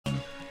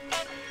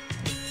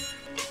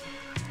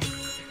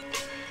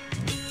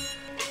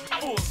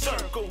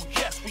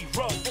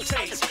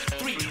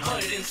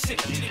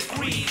360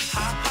 degrees.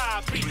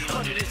 High,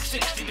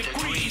 360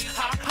 degrees.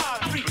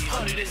 High,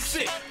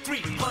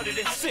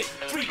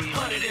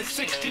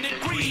 360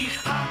 degrees.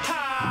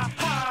 High.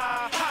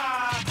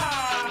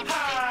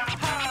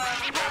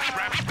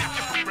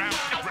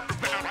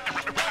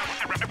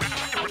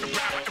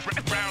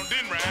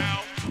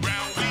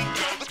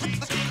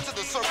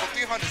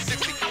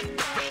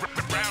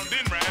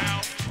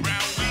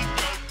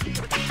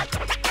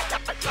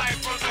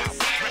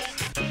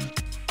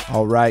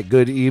 All right,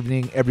 good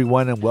evening,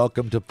 everyone, and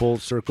welcome to Full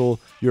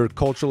Circle, your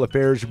cultural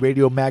affairs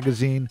radio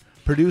magazine,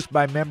 produced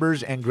by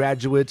members and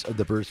graduates of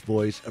the First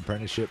Voice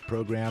Apprenticeship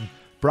Program,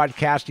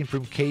 broadcasting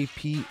from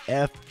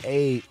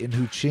KPFA in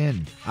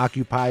Huichin,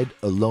 occupied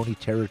Ohlone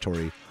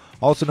territory,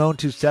 also known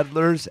to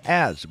settlers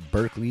as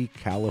Berkeley,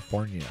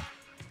 California.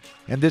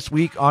 And this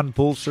week on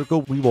Full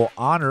Circle, we will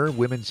honor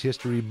Women's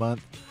History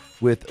Month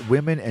with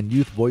women and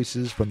youth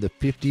voices from the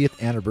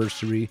 50th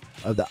anniversary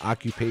of the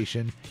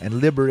occupation and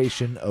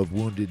liberation of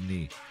Wounded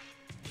Knee.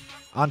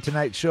 On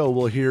tonight's show,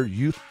 we'll hear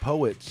youth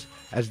poets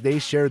as they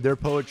share their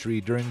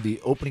poetry during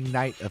the opening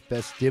night of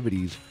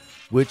festivities,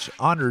 which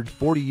honored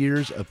 40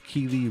 years of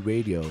Keeley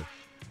Radio,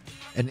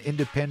 an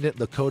independent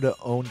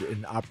Lakota-owned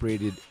and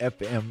operated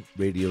FM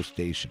radio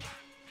station.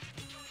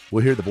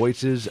 We'll hear the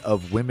voices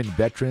of women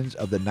veterans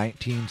of the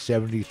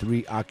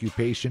 1973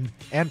 occupation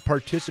and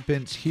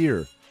participants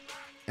here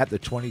at the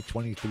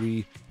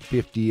 2023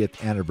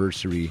 50th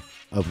anniversary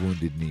of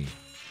Wounded Knee.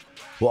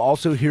 We'll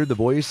also hear the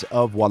voice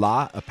of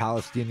Walaa, a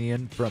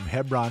Palestinian from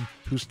Hebron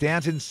who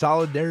stands in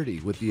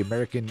solidarity with the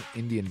American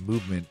Indian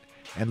movement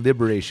and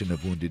liberation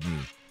of Wounded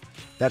Knee.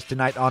 That's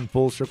tonight on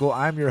Full Circle.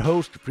 I'm your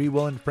host, Free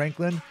Will and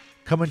Franklin,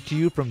 coming to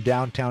you from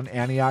downtown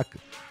Antioch.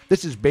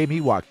 This is Bay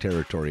Miwok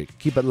territory.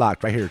 Keep it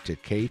locked right here to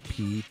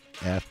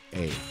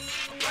KPFA.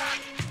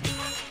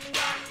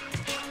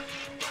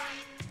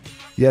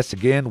 Yes,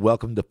 again,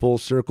 welcome to Full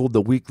Circle,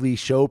 the weekly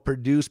show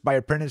produced by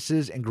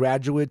apprentices and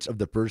graduates of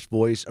the First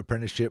Voice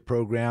Apprenticeship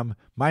Program.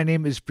 My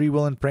name is Free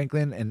Will and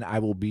Franklin, and I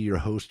will be your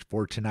host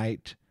for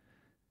tonight.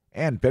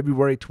 And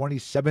February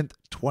 27th,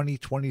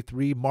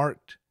 2023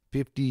 marked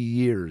 50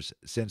 years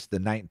since the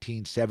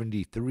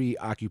 1973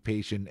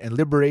 occupation and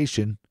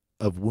liberation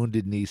of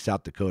Wounded Knee,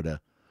 South Dakota,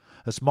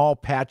 a small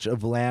patch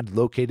of land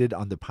located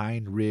on the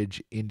Pine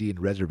Ridge Indian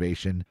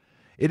Reservation.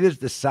 It is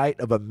the site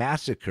of a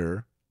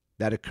massacre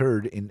that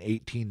occurred in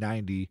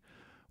 1890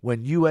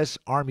 when U.S.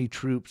 Army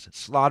troops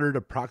slaughtered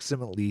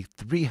approximately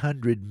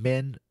 300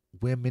 men,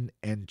 women,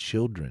 and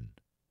children.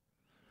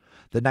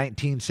 The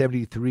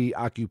 1973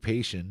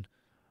 occupation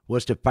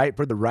was to fight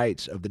for the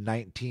rights of the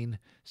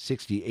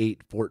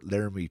 1968 Fort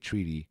Laramie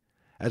Treaty,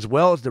 as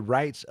well as the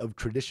rights of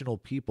traditional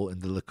people in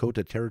the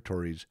Lakota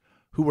territories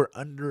who were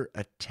under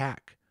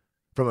attack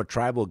from a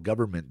tribal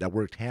government that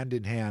worked hand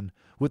in hand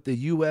with the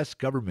U.S.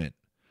 government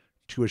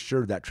to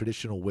assure that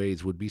traditional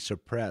ways would be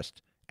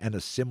suppressed and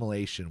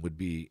assimilation would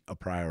be a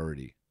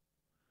priority.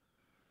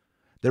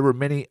 There were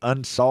many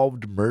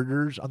unsolved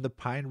murders on the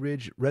Pine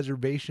Ridge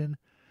Reservation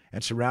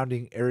and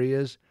surrounding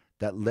areas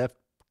that left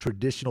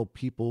traditional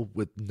people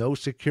with no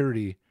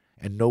security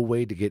and no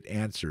way to get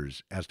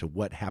answers as to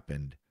what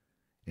happened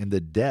in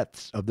the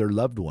deaths of their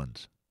loved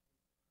ones.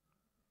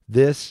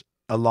 This,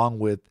 along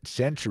with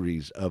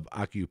centuries of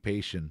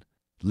occupation,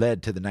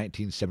 led to the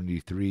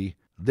 1973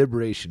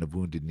 liberation of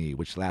Wounded Knee,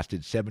 which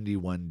lasted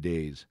 71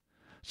 days.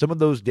 Some of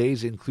those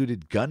days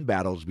included gun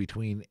battles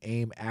between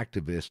AIM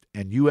activists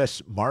and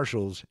U.S.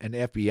 Marshals and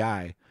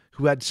FBI,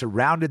 who had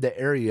surrounded the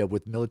area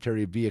with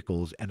military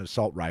vehicles and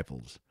assault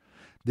rifles.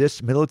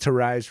 This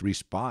militarized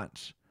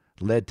response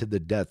led to the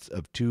deaths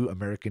of 2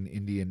 American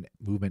Indian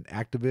movement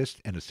activists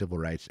and a civil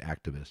rights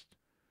activist.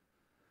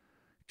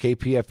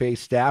 KPFA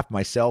staff,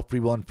 myself,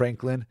 Free Will and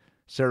Franklin,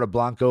 Sarah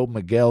Blanco,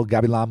 Miguel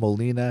Gavilan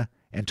Molina,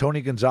 and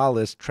Tony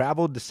Gonzalez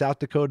traveled to South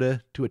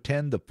Dakota to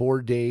attend the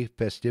 4-day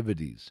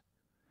festivities.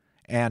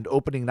 And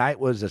opening night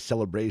was a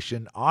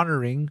celebration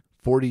honoring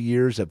 40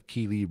 years of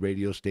Keeley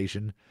Radio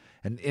Station,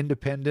 an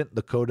independent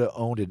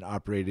Lakota-owned and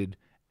operated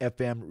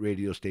FM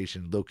radio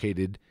station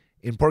located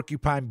in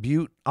Porcupine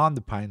Butte on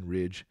the Pine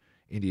Ridge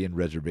Indian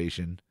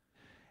Reservation.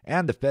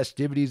 And the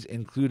festivities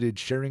included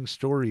sharing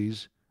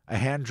stories, a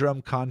hand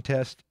drum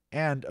contest,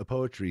 and a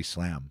poetry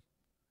slam.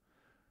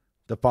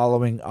 The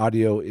following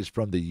audio is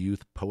from the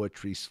Youth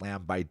Poetry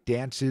Slam by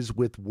Dances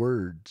with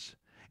Words.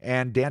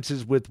 And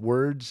Dances with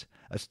Words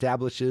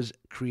establishes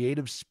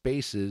creative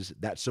spaces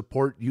that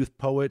support youth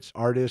poets,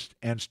 artists,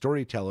 and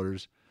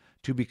storytellers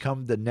to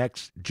become the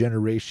next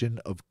generation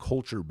of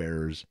culture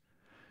bearers,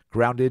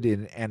 grounded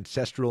in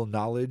ancestral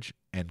knowledge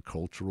and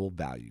cultural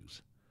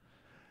values.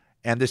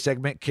 And this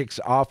segment kicks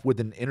off with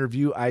an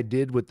interview I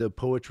did with the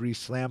Poetry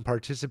Slam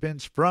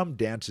participants from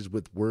Dances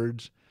with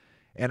Words,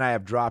 and I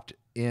have dropped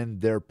in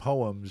their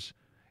poems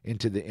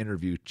into the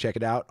interview. Check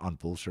it out on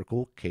Full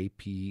Circle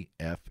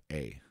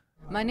KPFA.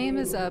 My name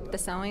is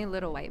Ptasawi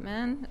Little White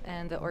Man,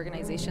 and the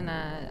organization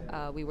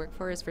that we work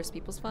for is First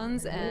People's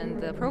Funds,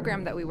 and the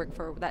program that we work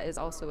for that is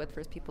also with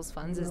First People's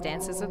Funds is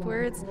Dances with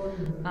Words.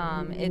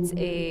 It's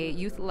a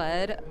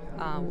youth-led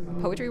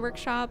poetry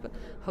workshop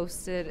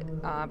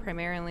hosted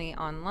primarily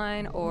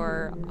online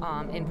or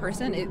in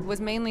person. It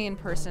was mainly in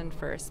person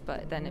first,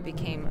 but then it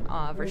became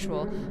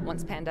virtual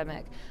once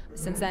pandemic.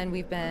 Since then,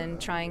 we've been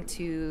trying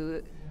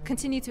to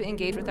continue to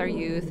engage with our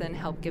youth and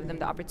help give them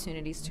the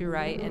opportunities to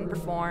write and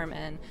perform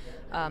and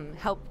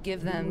help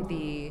give them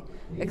the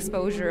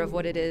exposure of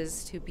what it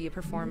is to be a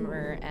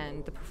performer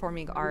and the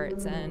performing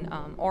arts. And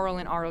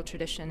oral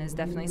tradition is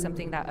definitely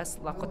something that us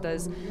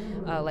Lakotas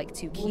like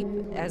to keep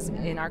as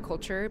in our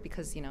culture,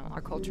 because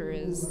our culture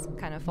is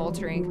kind of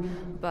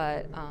faltering,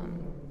 but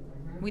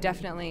we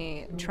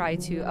definitely try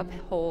to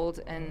uphold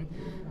and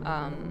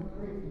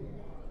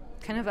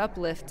kind of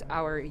uplift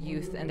our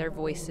youth and their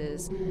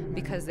voices,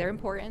 because they're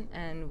important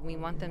and we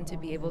want them to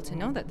be able to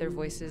know that their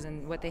voices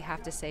and what they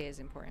have to say is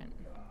important.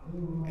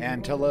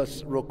 And tell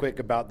us real quick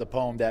about the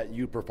poem that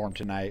you performed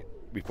tonight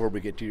before we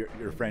get to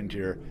your friend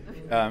here,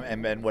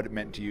 and then what it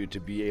meant to you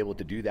to be able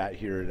to do that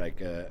here, like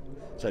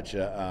such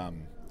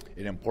an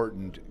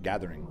important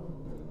gathering.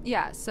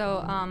 Yeah,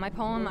 so my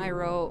poem I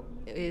wrote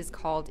is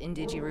called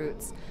Indigi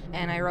Roots,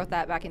 and I wrote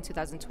that back in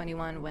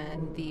 2021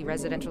 when the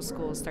residential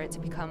schools started to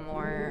become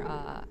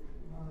more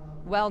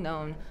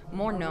well-known,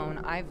 more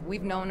known.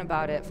 We've known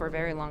about it for a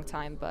very long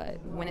time,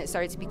 but when it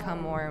started to become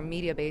more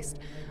media-based,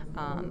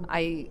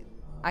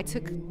 I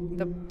took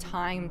the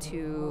time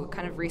to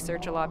kind of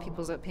research a lot of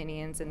people's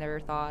opinions and their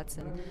thoughts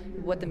and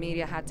what the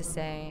media had to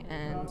say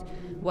and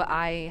what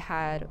I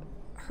had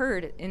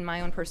heard in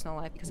my own personal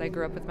life, because I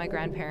grew up with my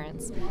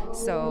grandparents,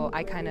 so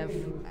I kind of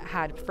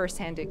had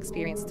firsthand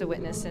experience to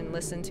witness and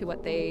listen to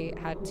what they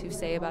had to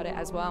say about it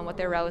as well, and what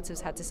their relatives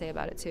had to say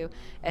about it too.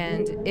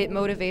 And it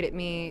motivated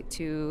me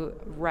to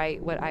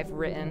write what I've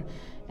written,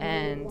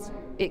 and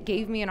it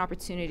gave me an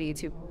opportunity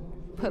to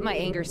put my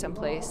anger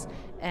someplace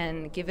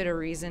and give it a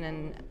reason,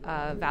 and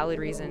a valid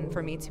reason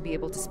for me to be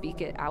able to speak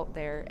it out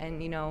there.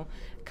 And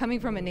coming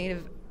from a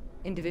Native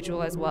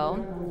individual as well,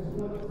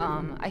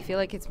 I feel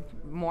like it's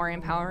more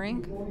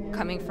empowering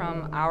coming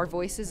from our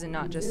voices and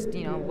not just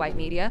white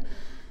media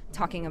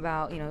talking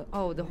about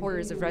the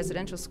horrors of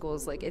residential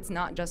schools. Like, it's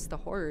not just the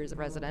horrors of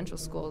residential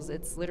schools,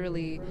 it's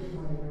literally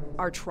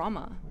our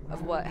trauma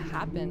of what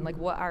happened, like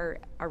what our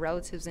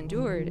relatives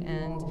endured,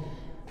 and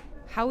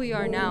how we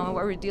are now and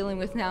what we're dealing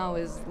with now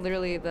is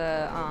literally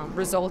the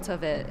result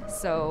of it.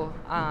 So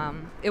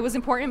it was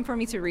important for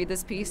me to read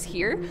this piece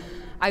here.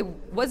 I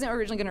wasn't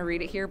originally going to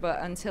read it here, but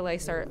until I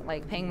start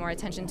paying more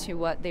attention to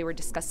what they were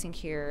discussing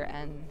here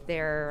and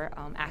their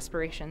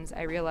aspirations,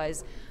 I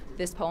realized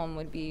this poem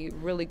would be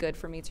really good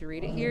for me to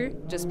read it here,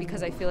 just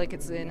because I feel like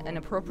it's in an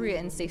appropriate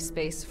and safe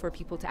space for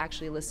people to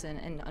actually listen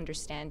and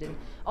understand, and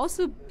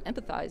also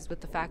empathize with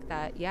the fact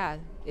that, yeah,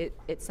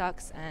 it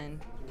sucks,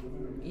 and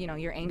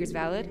your anger is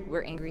valid.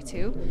 We're angry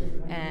too.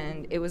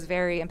 And it was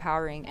very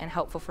empowering and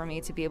helpful for me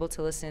to be able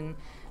to listen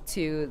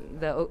to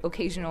the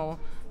occasional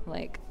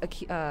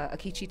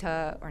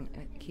akichita,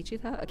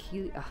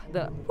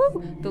 the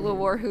little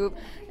war whoop,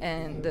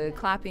 and the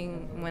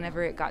clapping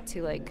whenever it got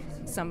to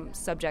some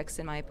subjects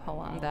in my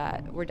poem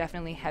that were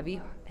definitely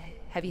heavy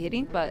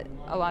hitting, but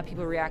a lot of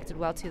people reacted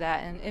well to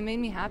that, and it made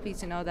me happy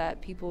to know that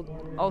people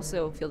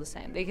also feel the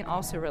same. They can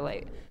also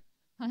relate.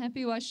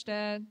 Happy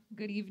Washta.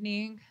 Good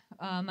evening.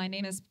 My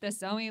name is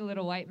Ptasawi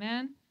Little White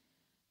Man.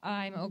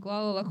 I'm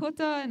Oglala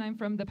Lakota, and I'm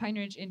from the Pine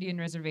Ridge Indian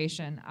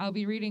Reservation. I'll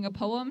be reading a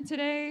poem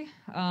today.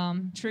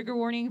 Trigger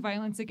warning: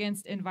 violence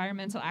against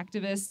environmental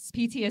activists,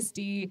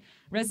 PTSD,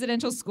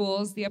 residential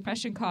schools, the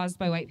oppression caused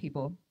by white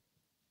people.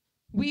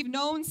 We've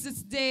known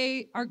since the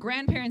day our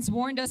grandparents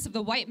warned us of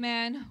the white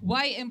man,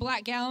 white and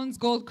black gowns,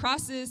 gold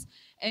crosses,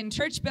 and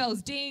church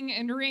bells ding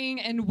and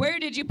ring, and where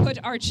did you put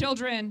our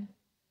children?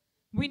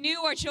 We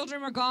knew our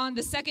children were gone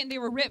the second they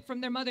were ripped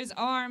from their mother's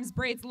arms,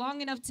 braids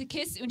long enough to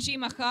kiss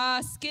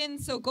Unchimacha, skin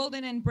so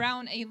golden and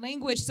brown, a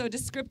language so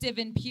descriptive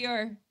and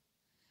pure.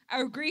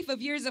 Our grief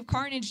of years of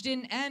carnage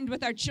didn't end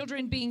with our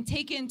children being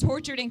taken,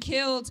 tortured, and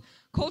killed.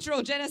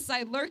 Cultural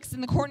genocide lurks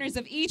in the corners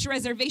of each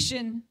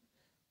reservation.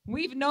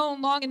 We've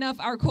known long enough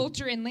our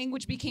culture and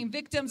language became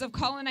victims of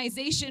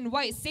colonization.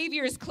 White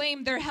saviors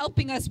claimed they're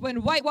helping us when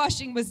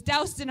whitewashing was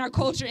doused in our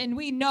culture, and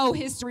we know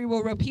history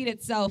will repeat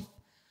itself.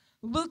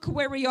 Look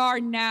where we are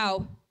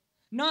now.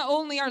 Not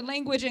only our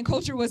language and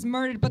culture was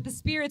murdered, but the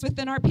spirits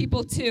within our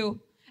people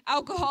too.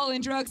 Alcohol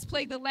and drugs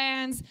plague the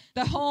lands,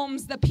 the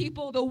homes, the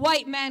people. The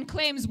white man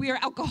claims we are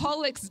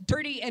alcoholics,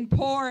 dirty and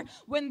poor,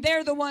 when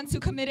they're the ones who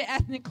committed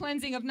ethnic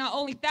cleansing of not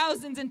only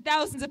thousands and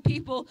thousands of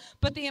people,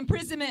 but the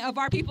imprisonment of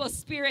our people's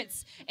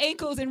spirits,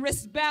 ankles and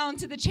wrists bound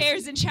to the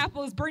chairs in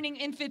chapels, burning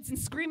infants and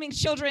screaming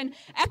children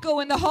echo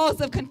in the halls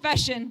of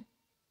confession.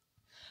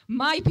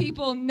 My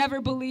people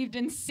never believed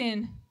in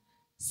sin.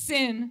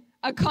 Sin,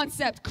 a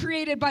concept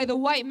created by the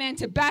white man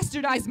to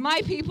bastardize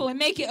my people and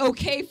make it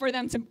okay for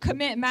them to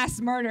commit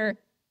mass murder.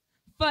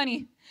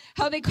 Funny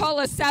how they call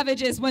us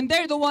savages when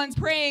they're the ones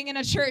praying in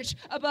a church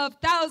above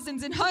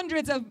thousands and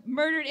hundreds of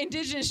murdered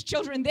indigenous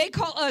children. They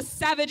call us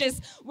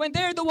savages when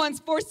they're the ones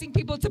forcing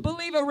people to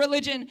believe a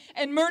religion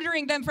and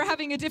murdering them for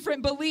having a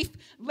different belief,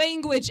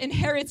 language, and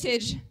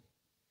heritage.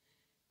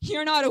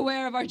 You're not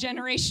aware of our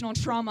generational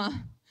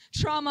trauma.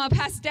 Trauma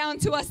passed down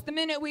to us the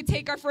minute we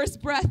take our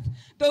first breath.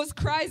 Those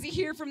cries you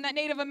hear from that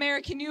Native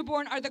American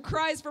newborn are the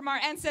cries from our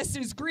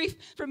ancestors' grief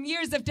from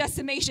years of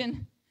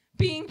decimation,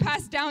 being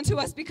passed down to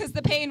us because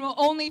the pain will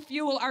only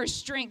fuel our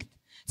strength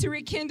to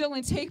rekindle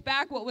and take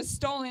back what was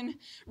stolen,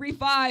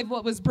 revive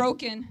what was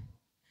broken.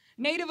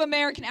 Native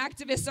American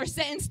activists are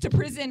sentenced to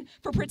prison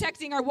for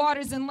protecting our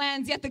waters and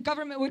lands, yet the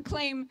government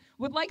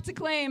would like to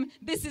claim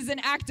this is an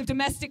act of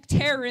domestic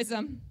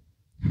terrorism.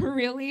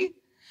 Really?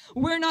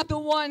 We're not the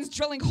ones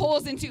drilling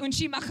holes into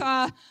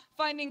Unchimaka,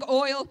 finding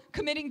oil,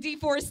 committing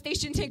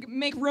deforestation to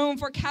make room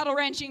for cattle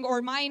ranching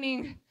or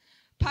mining.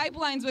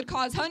 Pipelines would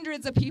cause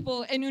hundreds of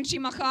people in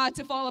Unchimaka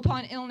to fall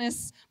upon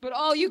illness, but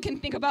all you can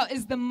think about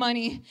is the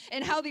money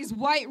and how these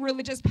white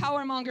religious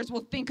power mongers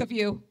will think of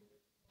you.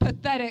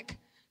 Pathetic.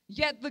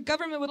 Yet the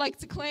government would like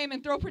to claim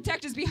and throw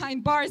protectors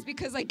behind bars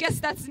because I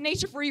guess that's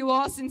nature for you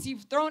all, since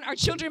you've thrown our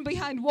children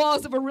behind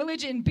walls of a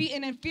religion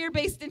beaten and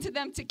fear-based into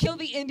them to kill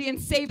the Indian,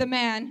 save the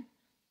man.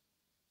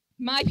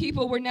 My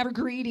people were never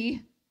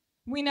greedy.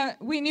 We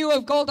knew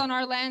of gold on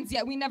our lands,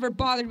 yet we never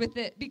bothered with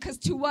it because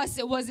to us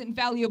it wasn't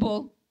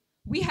valuable.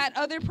 We had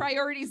other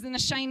priorities than a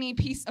shiny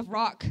piece of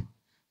rock.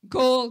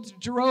 Gold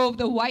drove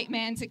the white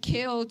man to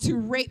kill, to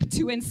rape,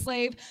 to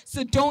enslave.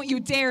 So don't you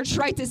dare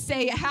try to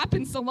say it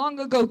happened so long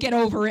ago, get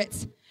over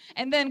it.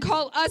 And then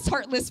call us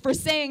heartless for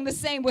saying the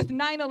same with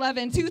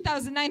 9/11.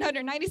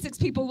 2,996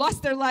 people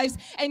lost their lives,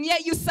 and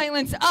yet you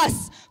silence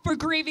us for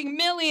grieving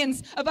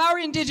millions of our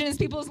indigenous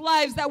people's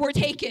lives that were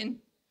taken.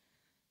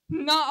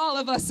 Not all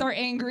of us are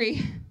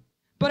angry,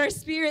 but our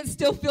spirits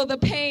still feel the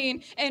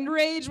pain and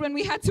rage when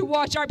we had to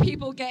watch our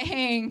people get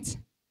hanged.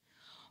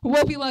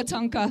 Wopila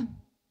Tonka.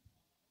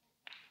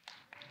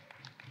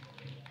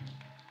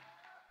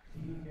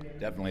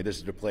 Definitely, this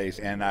is the place,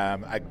 and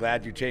I'm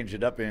glad you changed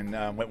it up and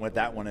went with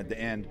that one at the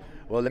end.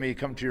 Well, let me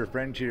come to your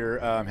friend here.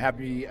 I'll have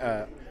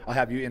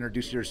you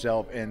introduce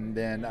yourself, and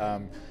then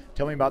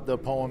tell me about the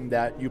poem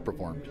that you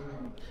performed.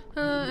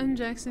 I'm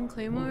Jackson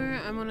Claymore.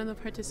 I'm one of the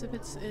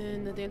participants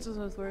in the Dances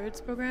with Words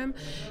program,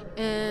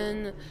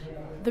 and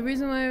the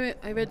reason why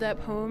I read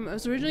that poem, I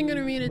was originally going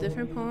to read a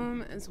different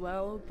poem as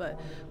well, but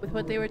with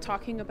what they were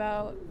talking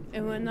about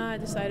and whatnot, I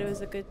decided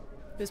it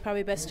was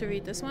probably best to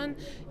read this one,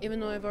 even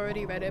though I've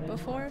already read it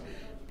before,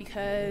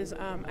 because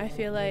I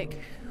feel like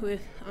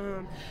with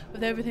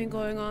everything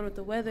going on with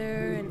the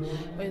weather and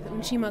with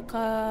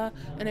Unchimaka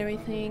and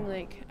everything,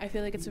 like I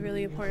feel like it's a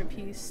really important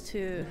piece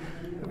to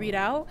read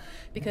out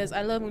because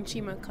I love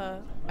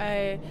Unchimaka.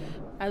 I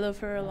love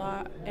her a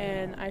lot,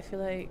 and I feel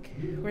like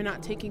we're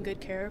not taking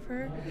good care of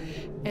her,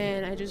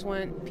 and I just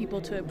want people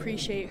to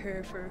appreciate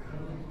her for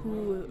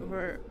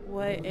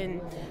what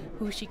and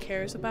who she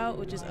cares about,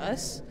 which is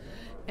us.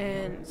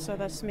 And so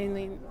that's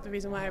mainly the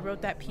reason why I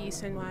wrote that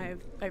piece and why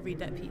I read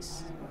that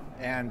piece.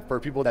 And for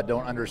people that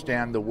don't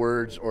understand the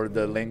words or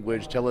the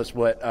language, tell us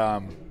what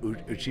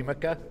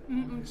Uchimaka?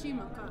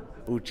 Unchimaka.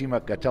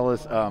 Uchimaka. Tell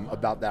us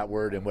about that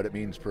word and what it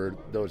means for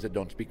those that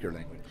don't speak your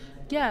language.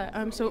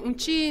 Yeah, so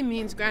Unchi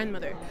means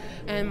grandmother,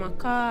 and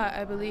Maka,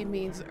 I believe,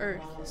 means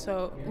earth.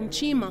 So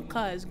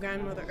Unchimaka is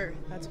grandmother earth.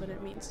 That's what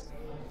it means.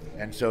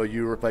 And so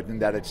you're reflecting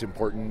that it's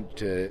important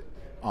to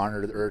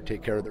honor the earth,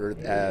 take care of the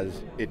earth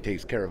as it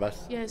takes care of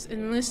us. Yes,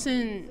 and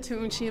listen to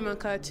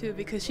Unchimaka too,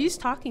 because she's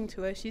talking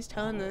to us, she's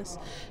telling us.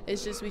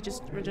 It's just we're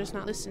just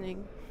not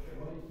listening.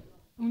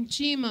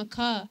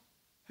 Unchimaka,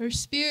 her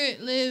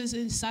spirit lives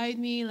inside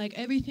me like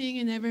everything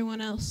and everyone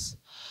else.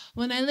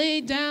 When I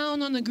lay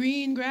down on the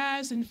green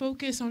grass and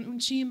focus on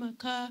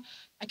Unchimaka,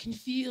 I can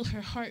feel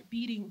her heart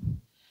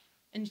beating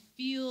and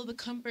feel the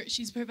comfort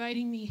she's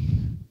providing me.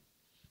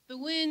 The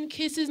wind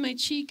kisses my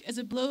cheek as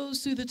it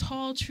blows through the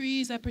tall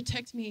trees that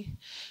protect me,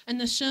 and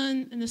the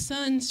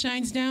sun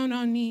shines down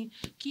on me,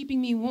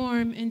 keeping me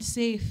warm and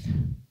safe.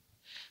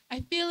 I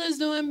feel as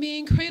though I'm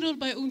being cradled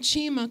by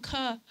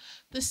Unchimaka.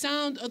 The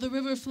sound of the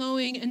river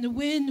flowing and the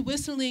wind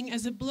whistling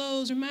as it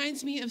blows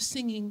reminds me of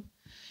singing.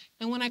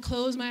 And when I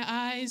close my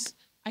eyes,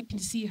 I can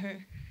see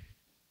her.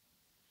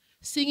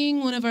 Singing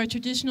one of our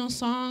traditional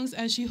songs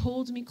as she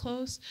holds me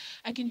close,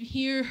 I can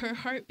hear her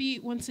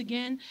heartbeat once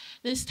again,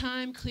 this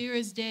time clear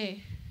as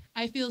day.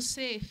 I feel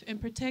safe and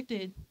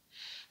protected.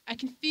 I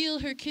can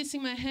feel her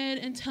kissing my head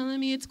and telling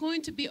me it's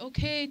going to be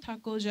okay,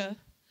 Takoja.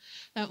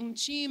 That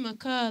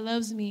Unchimaka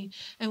loves me,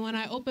 and when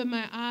I open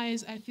my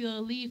eyes, I feel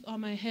a leaf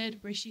on my head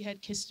where she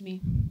had kissed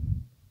me.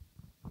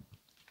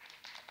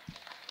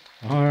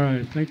 All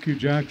right, thank you,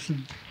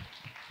 Jackson.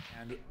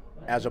 And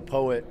as a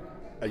poet,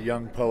 a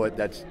young poet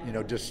that's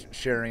just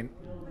sharing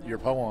your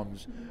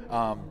poems,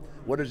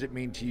 what does it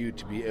mean to you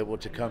to be able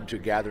to come to a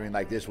gathering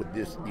like this with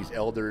these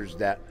elders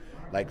that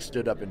like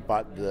stood up and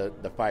fought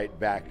the fight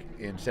back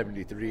in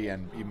 '73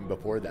 and even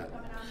before that.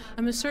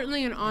 It's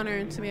certainly an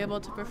honor to be able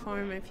to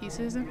perform my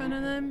pieces in front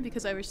of them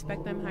because I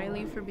respect them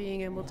highly for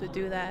being able to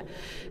do that.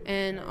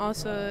 And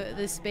also,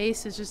 this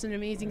space is just an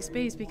amazing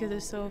space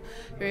because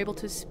you're able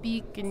to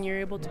speak and you're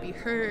able to be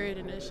heard,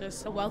 and it's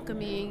just so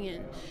welcoming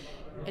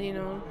and you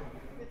know.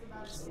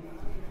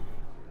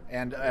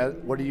 And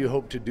what do you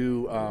hope to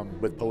do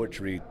with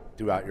poetry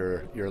throughout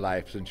your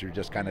life since you're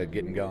just kind of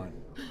getting going?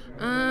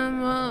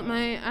 Well,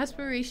 my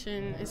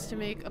aspiration is to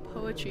make a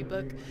poetry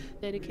book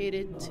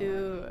dedicated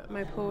to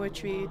my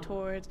poetry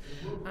towards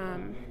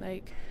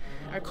like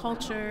our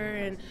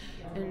culture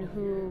and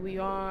who we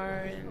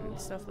are and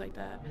stuff like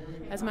that.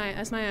 As my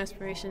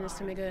aspiration is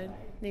to make a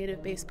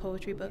native-based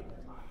poetry book.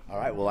 All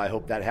right, well, I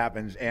hope that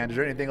happens. And is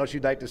there anything else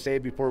you'd like to say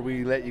before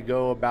we let you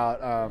go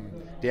about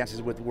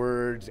Dances with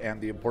Words and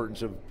the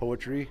importance of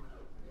poetry?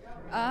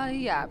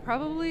 Yeah,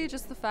 probably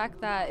just the fact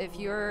that if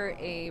you're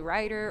a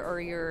writer or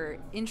you're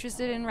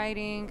interested in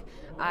writing,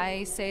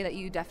 I say that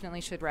you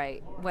definitely should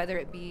write, whether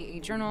it be a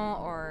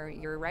journal or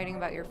you're writing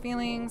about your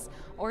feelings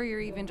or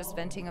you're even just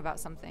venting about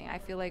something. I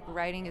feel like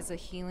writing is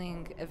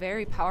a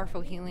very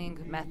powerful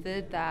healing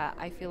method that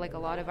I feel like a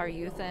lot of our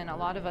youth and a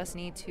lot of us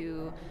need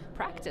to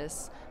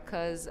practice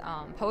because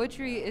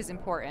poetry is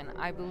important.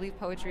 I believe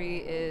poetry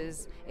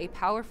is a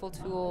powerful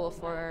tool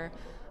for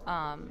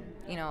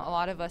a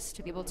lot of us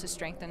to be able to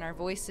strengthen our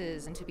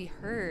voices and to be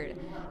heard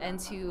and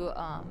to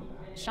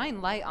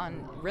shine light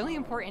on really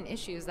important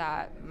issues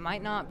that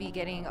might not be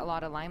getting a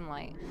lot of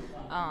limelight.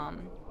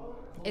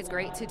 It's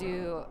great to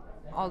do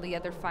all the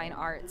other fine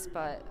arts,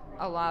 but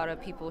a lot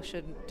of people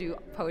should do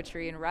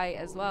poetry and write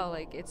as well.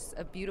 Like, it's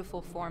a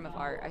beautiful form of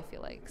art, I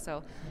feel like.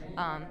 So,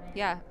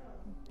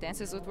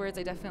 Dances with Words,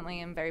 I definitely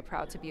am very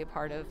proud to be a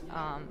part of,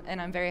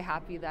 and I'm very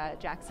happy that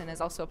Jackson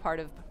is also a part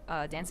of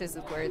Dances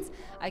with Words.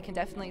 I can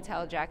definitely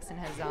tell Jackson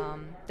has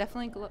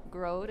definitely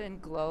grown and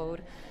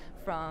glowed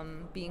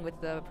from being with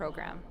the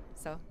program.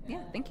 So,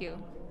 yeah, thank you.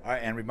 All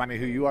right, and remind me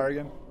who you are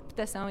again?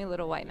 The Snowy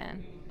Little White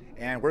Man.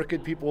 And where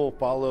could people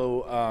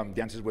follow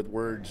Dances with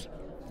Words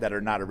that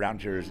are not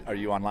around here? Are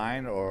you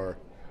online or?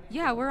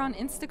 Yeah, we're on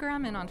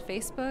Instagram and on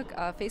Facebook.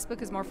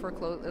 Facebook is more for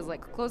a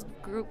closed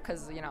group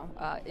because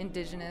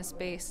indigenous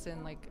based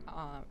and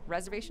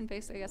reservation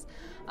based, I guess.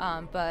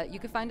 But you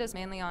can find us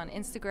mainly on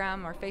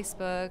Instagram or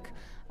Facebook,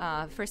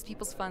 First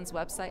Peoples Fund's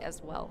website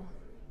as well.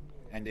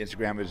 And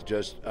Instagram is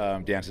just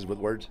Dances with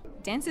Words?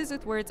 Dances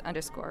with Words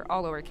 _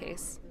 all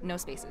lowercase, no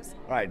spaces.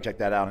 All right, check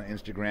that out on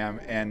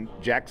Instagram. And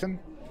Jackson,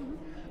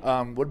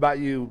 what about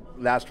you?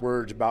 Last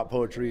words about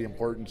poetry,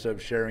 importance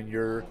of sharing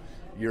your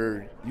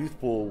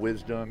youthful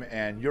wisdom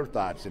and your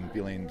thoughts and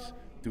feelings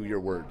through your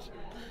words.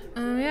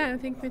 I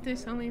think Pete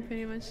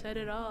pretty much said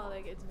it all.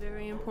 Like, it's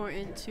very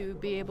important to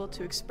be able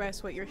to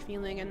express what you're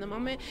feeling in the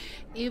moment,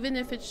 even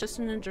if it's just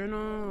in a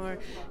journal or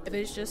if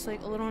it's just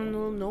like a little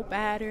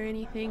notepad or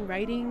anything.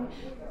 Writing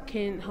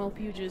can help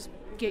you just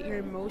get your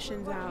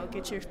emotions out,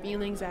 get your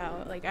feelings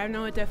out. Like, I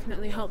know it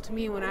definitely helped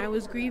me when I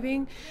was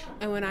grieving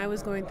and when I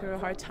was going through a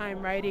hard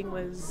time. Writing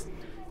was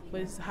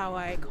how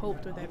I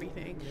coped with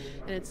everything,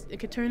 and it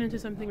could turn into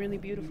something really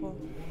beautiful.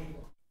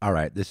 All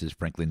right, this is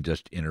Franklin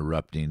just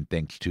interrupting.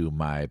 Thanks to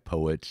my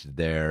poets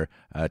there,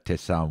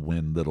 Tessan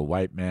Wynn, Little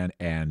White Man,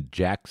 and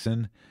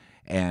Jackson.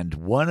 And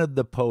one of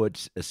the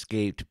poets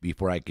escaped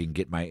before I can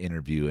get my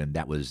interview, and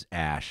that was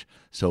Ash.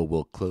 So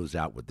we'll close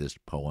out with this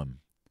poem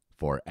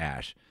for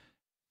Ash.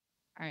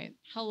 All right.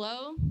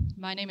 Hello,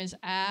 my name is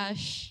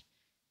Ash.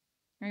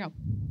 Here we go.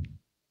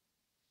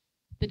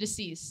 The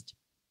deceased.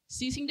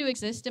 Ceasing to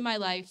exist in my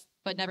life,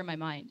 but never my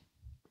mind.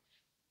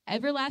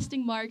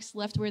 Everlasting marks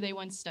left where they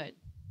once stood.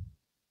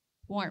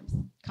 Warmth,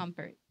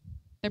 comfort.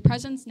 Their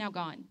presence now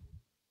gone.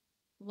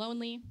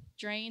 Lonely,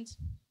 drained,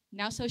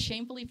 now so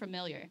shamefully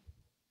familiar.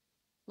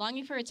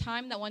 Longing for a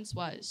time that once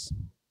was.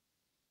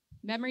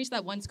 Memories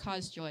that once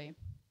caused joy.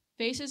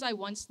 Faces I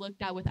once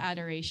looked at with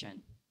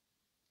adoration.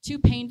 Too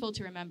painful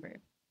to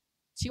remember.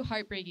 Too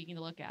heartbreaking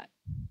to look at.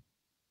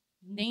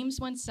 Names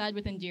once said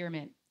with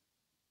endearment.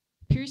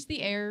 Pierced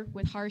the air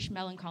with harsh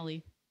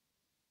melancholy,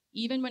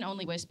 even when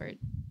only whispered.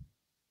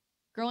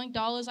 Growing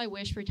dull as I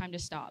wish for time to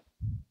stop,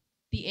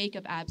 the ache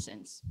of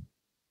absence.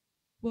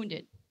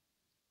 Wounded,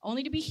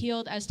 only to be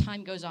healed as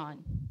time goes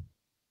on.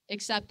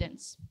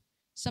 Acceptance,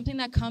 something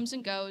that comes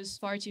and goes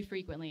far too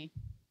frequently.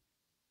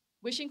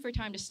 Wishing for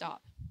time to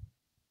stop.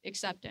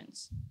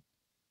 Acceptance,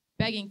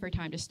 begging for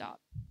time to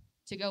stop,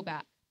 to go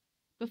back.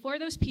 Before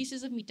those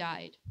pieces of me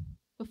died,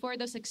 before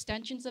those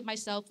extensions of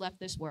myself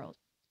left this world.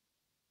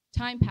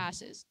 Time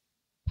passes,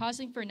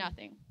 pausing for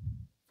nothing,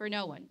 for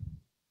no one.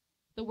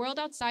 The world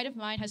outside of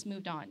mine has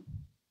moved on,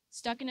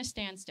 stuck in a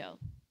standstill,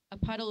 a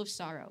puddle of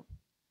sorrow,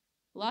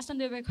 lost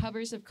under the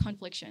covers of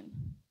confliction.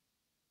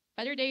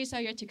 Better days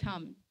are yet to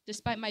come,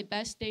 despite my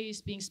best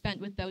days being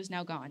spent with those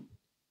now gone.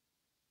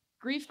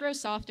 Grief grows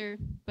softer,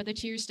 but the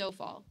tears still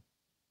fall,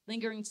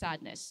 lingering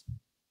sadness,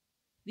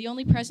 the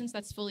only presence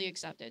that's fully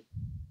accepted.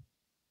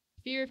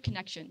 Fear of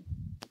connection,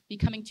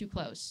 becoming too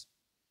close.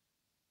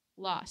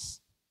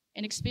 Loss.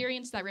 An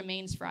experience that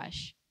remains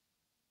fresh,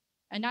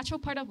 A natural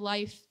part of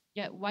life,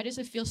 yet why does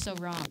it feel so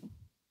wrong?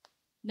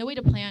 No way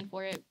to plan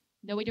for it,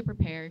 no way to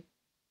prepare,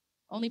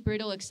 only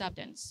brutal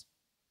acceptance.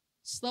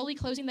 Slowly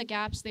closing the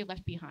gaps they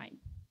left behind.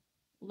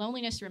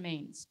 Loneliness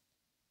remains.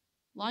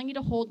 Longing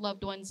to hold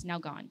loved ones now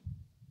gone.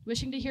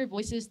 Wishing to hear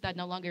voices that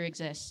no longer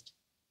exist.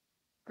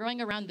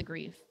 Growing around the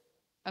grief,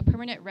 a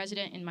permanent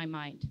resident in my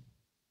mind.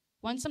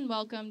 Once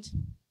unwelcomed,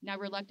 now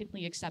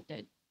reluctantly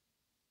accepted.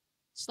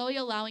 Slowly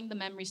allowing the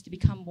memories to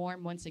become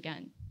warm once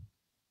again.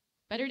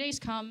 Better days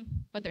come,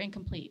 but they're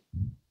incomplete,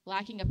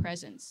 lacking a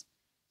presence,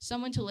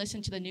 someone to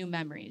listen to the new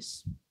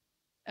memories.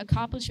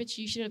 Accomplishments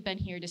you should have been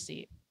here to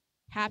see.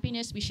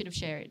 Happiness we should have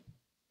shared.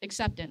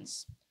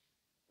 Acceptance.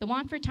 The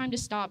want for time to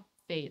stop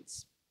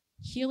fades.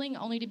 Healing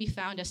only to be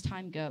found as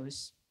time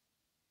goes.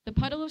 The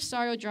puddle of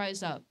sorrow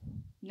dries up,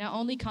 now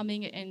only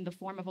coming in the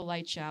form of a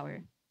light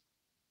shower.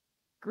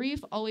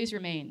 Grief always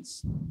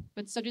remains,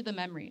 but so do the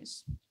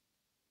memories.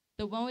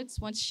 The moments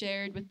once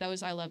shared with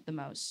those I love the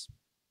most.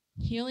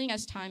 Healing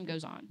as time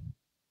goes on.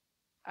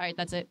 All right,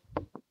 that's it.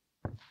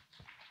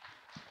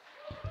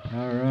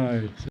 All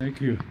right, thank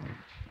you.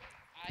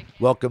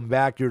 Welcome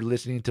back. You're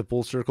listening to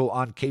Full Circle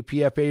on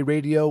KPFA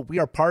Radio. We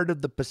are part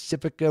of the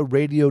Pacifica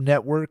Radio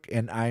Network,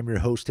 and I'm your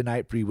host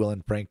tonight, Free Will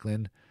and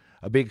Franklin.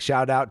 A big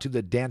shout out to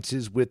the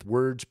Dances with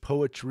Words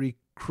poetry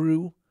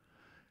crew.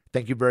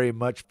 Thank you very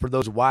much for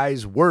those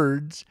wise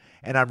words,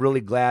 and I'm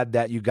really glad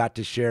that you got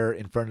to share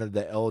in front of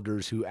the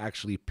elders who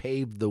actually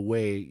paved the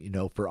way,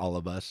 for all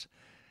of us.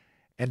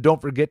 And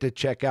don't forget to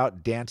check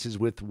out Dances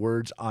with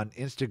Words on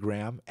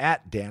Instagram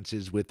at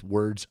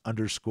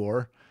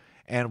danceswithwords_.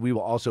 And we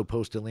will also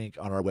post a link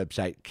on our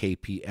website,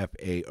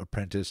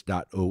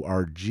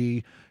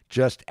 kpfaapprentice.org,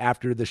 just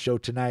after the show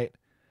tonight.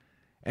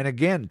 And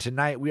again,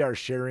 tonight we are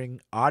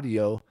sharing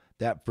audio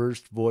that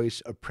First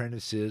Voice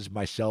apprentices,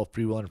 myself,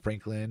 Free Will and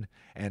Franklin,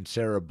 and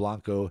Sarah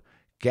Blanco,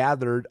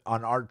 gathered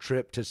on our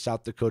trip to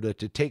South Dakota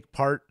to take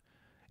part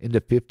in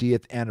the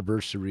 50th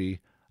anniversary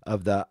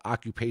of the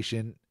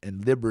occupation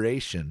and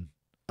liberation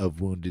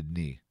of Wounded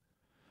Knee.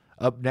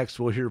 Up next,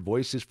 we'll hear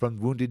voices from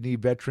Wounded Knee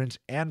veterans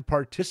and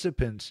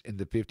participants in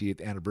the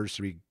 50th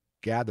anniversary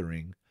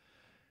gathering.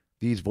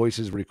 These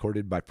voices were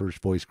recorded by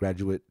First Voice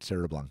graduate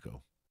Sarah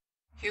Blanco.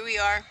 Here we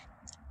are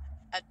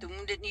at the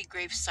Wounded Knee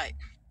grave site.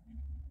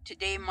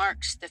 Today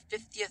marks the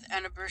 50th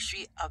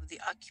anniversary of the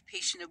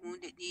occupation of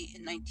Wounded Knee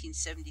in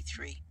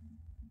 1973.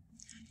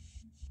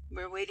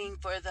 We're waiting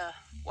for the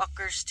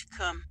walkers to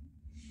come.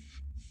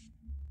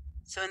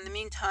 So in the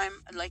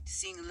meantime, I'd like to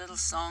sing a little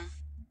song.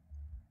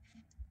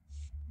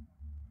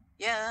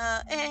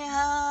 Ya eh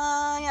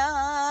ha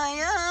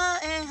ya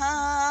eh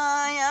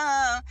ha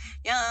ya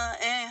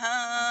eh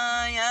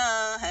ha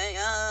ya hey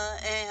ya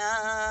eh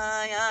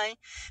ha ya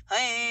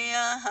hey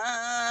ya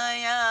ha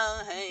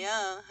ya hey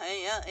ya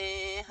hey ya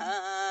eh ha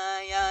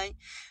ya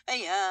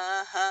hey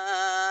ya ha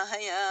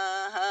ya.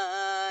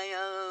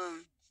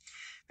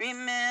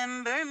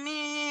 Remember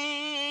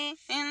me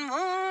in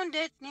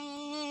Wounded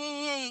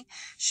Knee,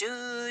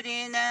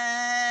 shooting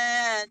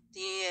at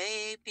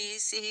the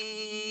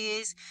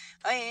APCs.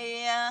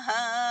 Hey-ya,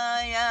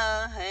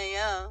 hi-ya,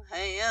 hey-ya,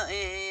 hey-ya,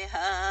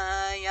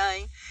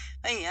 hey-ya,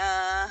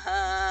 hey-ya,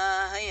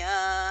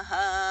 hey-ya,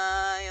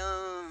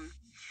 hey-ya.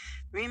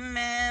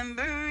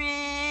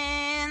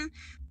 Remembering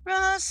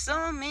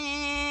Russell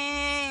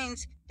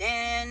Means,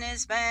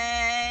 Dennis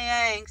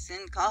Banks,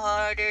 and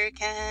Carter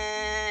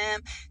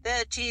Camp,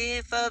 the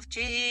Chief of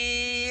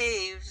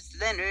Chiefs,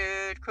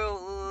 Leonard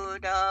Crow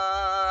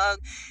Dog.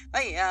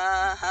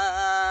 Hey-ya,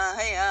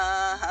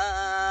 hey-ya,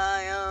 hey-ya.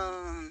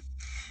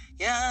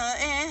 Ya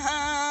eh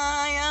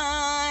ha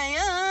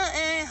ya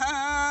eh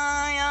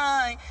ha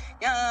ya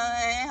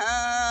eh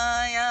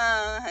ha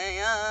ya hey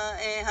ya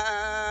eh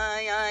ha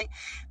ya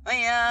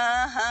hey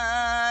ya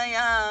ha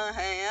ya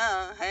hey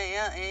ya hey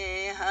ya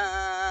eh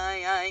ha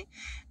ya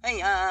hey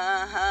ya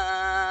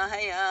ha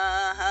hey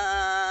ya ha.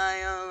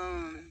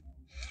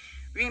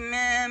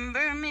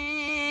 Remember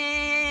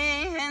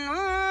me in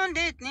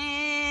Wounded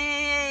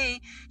Knee,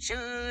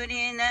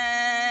 shooting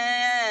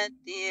at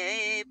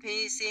the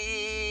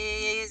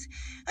APCs.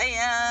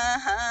 Hey-ya,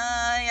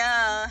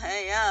 hi-ya,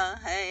 hey-ya,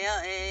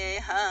 hey-ya,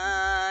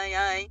 hey-ha,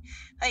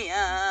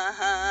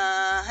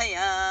 hey-ya, hey-ya,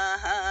 hey-ya.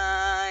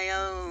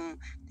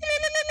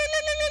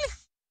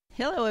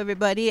 Hello,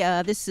 everybody.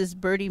 This is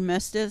Bertie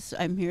Mestis.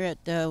 I'm here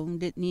at the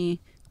Wounded Knee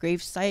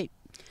grave site.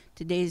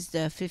 Today's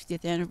the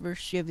 50th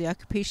anniversary of the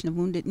occupation of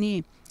Wounded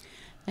Knee.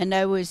 And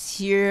I was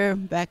here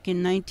back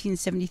in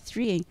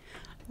 1973.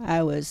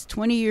 I was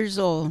 20 years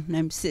old, and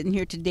I'm sitting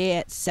here today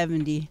at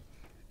 70.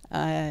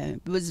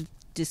 I was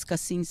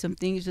discussing some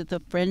things with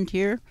a friend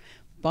here,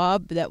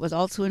 Bob, that was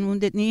also in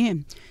Wounded Knee,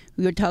 and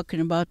we were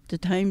talking about the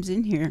times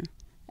in here.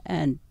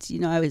 And,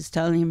 I was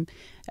telling him,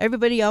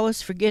 everybody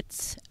always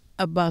forgets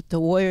about the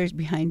warriors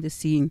behind the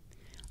scene.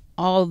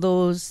 All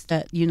those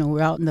that,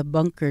 were out in the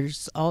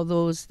bunkers, all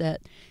those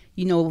that,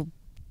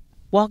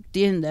 walked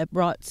in, that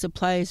brought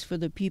supplies for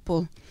the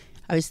people.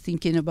 I was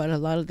thinking about a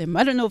lot of them.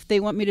 I don't know if they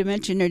want me to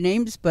mention their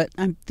names, but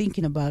I'm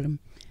thinking about them.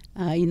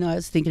 I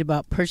was thinking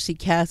about Percy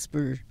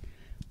Casper,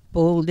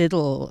 Bo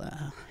Little,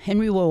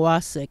 Henry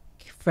Wawasek,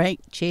 Frank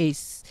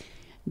Chase,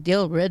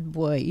 Dale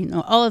Redboy, you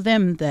know, all of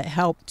them that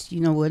helped, you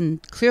know, when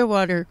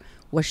Clearwater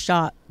was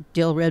shot,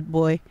 Dale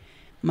Redboy,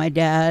 my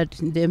dad,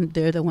 and them,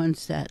 they're the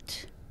ones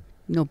that,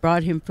 you know,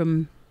 brought him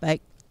from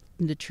back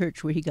in the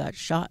church where he got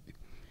shot.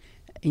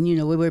 And, you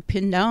know, we were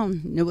pinned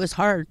down, and it was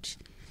hard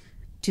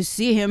to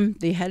see him.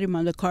 They had him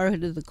on the car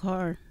hood of the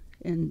car,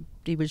 and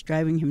they was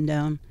driving him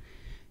down.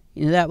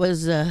 You know, that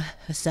was a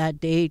sad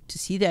day to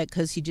see that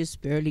because he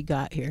just barely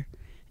got here,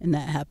 and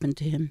that happened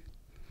to him.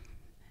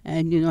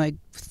 And, you know, I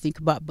think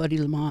about Buddy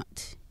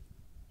Lamont,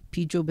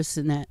 Pedro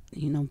Bissonette.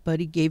 You know,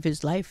 Buddy gave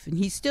his life, and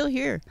he's still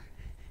here.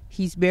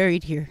 He's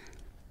buried here.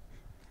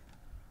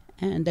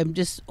 And I'm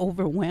just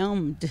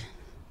overwhelmed.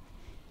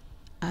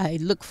 I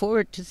look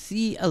forward to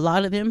see a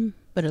lot of them,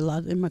 but a lot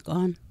of them are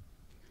gone.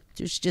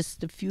 There's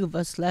just a few of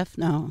us left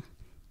now,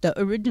 the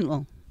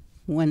original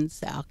ones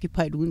that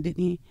occupied Wounded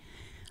Knee.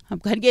 I'm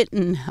kind of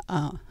getting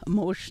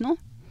emotional,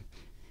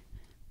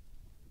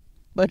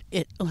 but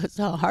it was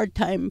a hard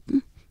time,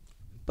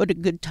 but a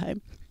good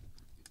time.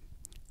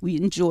 We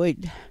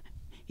enjoyed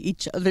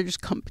each other's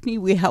company.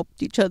 We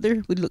helped each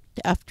other. We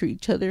looked after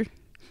each other.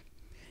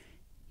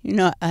 You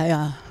know,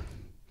 I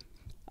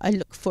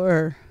looked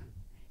for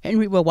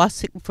Henry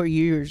Wawasek for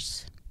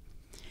years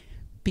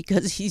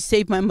because he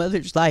saved my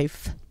mother's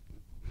life.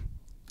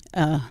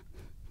 Because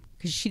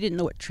she didn't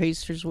know what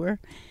tracers were.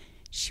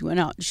 She went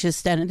out and she was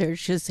standing there.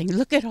 She was saying,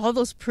 "Look at all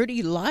those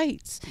pretty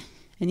lights."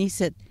 And he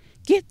said,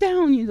 "Get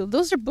down, you know,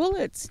 those are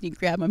bullets." And he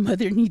grabbed my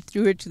mother and he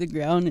threw her to the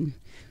ground and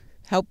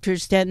helped her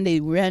stand. They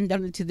ran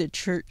down into the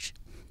church.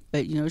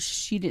 But, you know,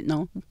 she didn't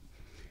know.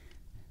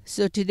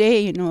 So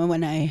today, you know,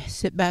 when I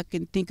sit back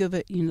and think of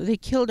it, you know, they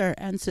killed our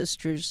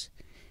ancestors,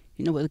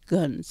 you know, with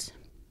guns.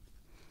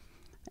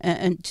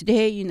 And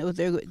today, you know,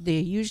 they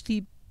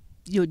usually,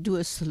 you know, do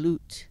a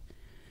salute.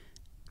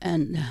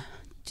 And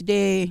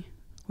today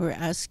we're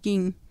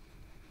asking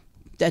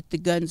that the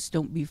guns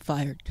don't be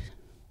fired.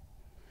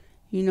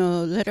 You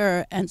know, let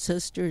our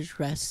ancestors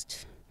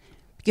rest.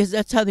 Because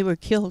that's how they were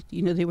killed.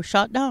 You know, they were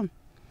shot down.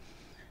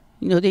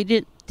 You know, they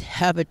didn't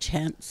have a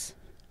chance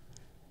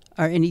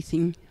or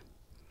anything.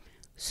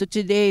 So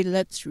today,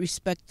 let's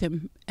respect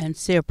them and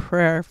say a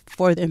prayer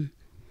for them.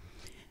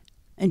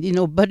 And, you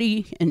know,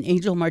 Buddy and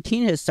Angel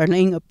Martinez are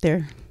laying up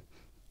there.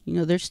 You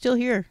know, they're still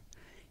here.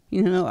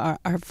 You know,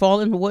 our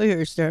fallen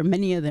warriors, there are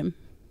many of them.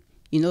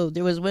 You know,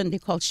 there was one they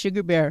called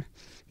Sugar Bear.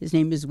 His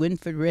name is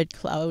Winfred Red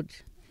Cloud.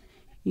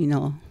 You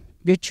know,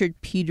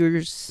 Richard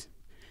Peters.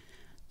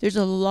 There's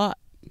a lot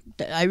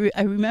that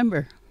I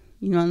remember.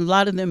 You know, and a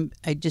lot of them,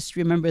 I just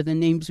remember the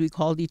names we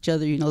called each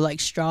other, you know,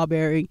 like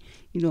Strawberry.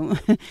 You know,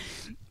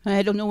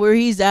 I don't know where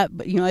he's at,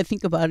 but, you know, I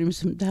think about him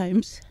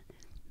sometimes.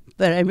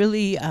 But I'm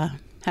really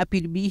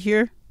happy to be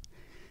here.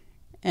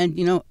 And,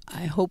 you know,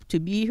 I hope to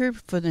be here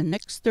for the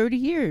next 30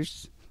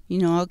 years. You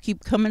know, I'll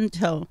keep coming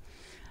till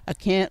I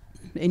can't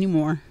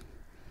anymore.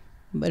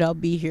 But I'll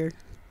be here.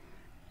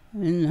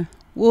 And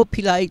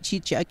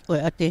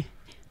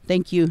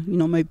thank you, you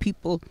know, my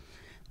people.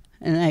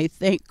 And I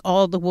thank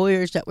all the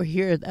warriors that were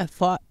here that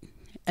fought.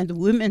 And the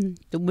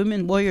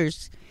women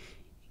warriors.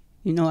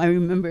 You know, I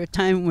remember a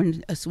time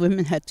when us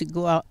women had to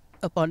go out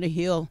up on the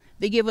hill.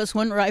 They gave us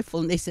one rifle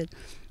and they said,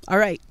 "All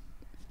right,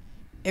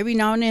 every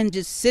now and then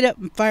just sit up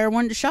and fire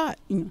one shot."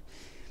 You know,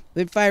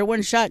 we'd fire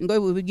one shot and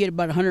go, we would get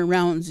about 100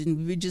 rounds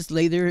and we'd just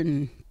lay there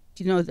and,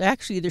 you know,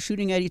 actually they're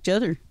shooting at each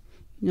other,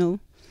 you know,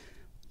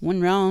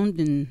 one round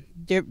and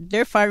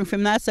they're firing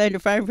from that side, they're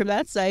firing from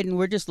that side, and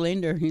we're just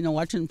laying there, you know,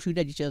 watching them shoot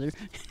at each other.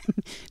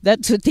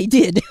 That's what they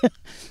did.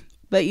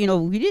 But, you know,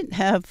 we didn't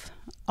have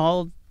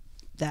all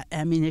that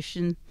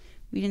ammunition.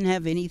 We didn't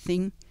have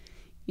anything,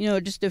 you know,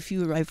 just a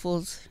few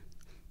rifles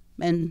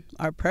and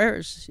our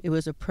prayers. It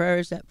was the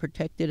prayers that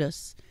protected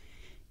us.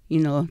 You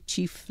know,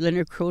 Chief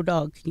Leonard Crow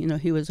Dog, you know,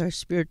 he was our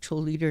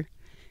spiritual leader,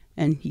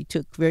 and he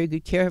took very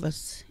good care of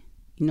us.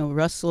 You know,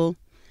 Russell,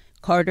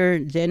 Carter,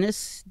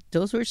 Dennis,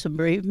 those were some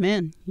brave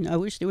men. You know, I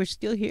wish they were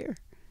still here.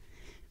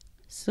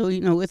 So,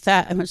 you know, with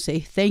that, I want to say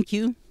thank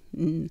you,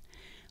 and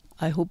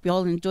I hope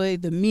y'all enjoy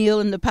the meal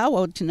and the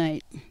powwow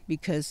tonight,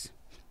 because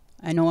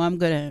I know I'm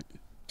going to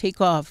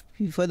take off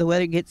before the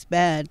weather gets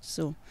bad.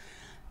 So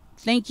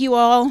thank you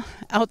all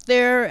out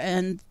there,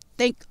 and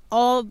thank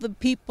all the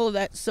people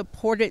that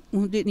supported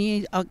Wounded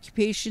Knee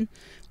occupation.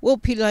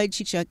 Thank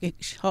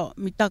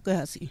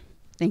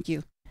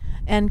you.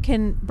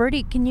 And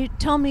Bertie, can you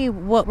tell me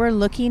what we're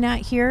looking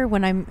at here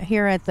when I'm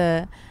here at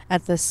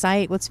the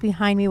site? What's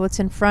behind me? What's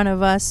in front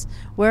of us?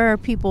 Where are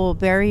people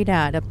buried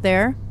at? Up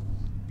there?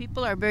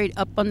 People are buried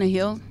up on the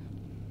hill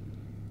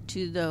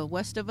to the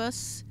west of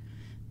us.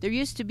 There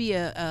used to be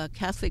a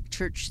Catholic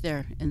church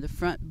there in the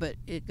front, but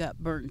it got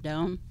burnt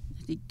down.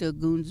 I think the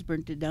goons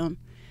burnt it down.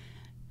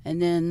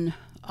 And then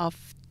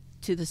off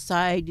to the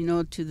side, you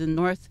know, to the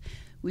north,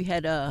 we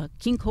had a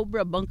King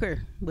Cobra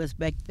bunker was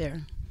back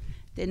there.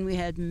 Then we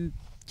had,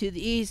 to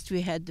the east,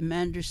 we had the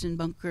Manderson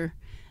bunker.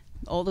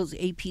 All those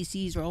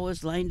APCs were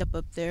always lined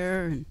up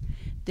there. And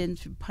then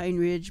through Pine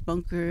Ridge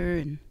bunker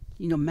and,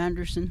 you know,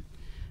 Manderson.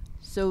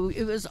 So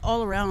it was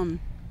all around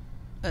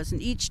us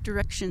in each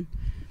direction.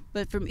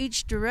 But from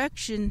each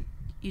direction,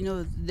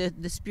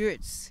 the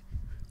spirits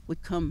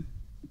would come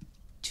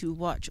to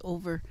watch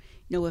over,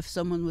 if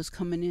someone was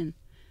coming in.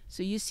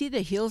 So you see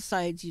the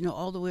hillsides,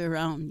 all the way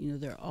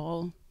around, they're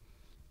all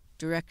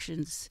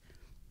directions,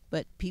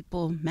 but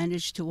people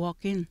managed to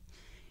walk in.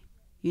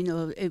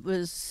 It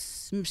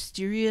was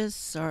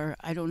mysterious, or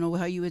I don't know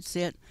how you would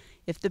say it.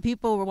 If the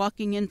people were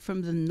walking in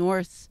from the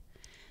north,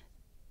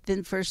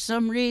 then for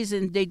some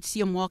reason they'd see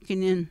them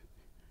walking in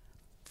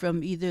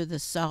from either the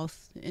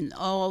south, and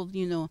all,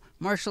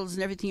 marshals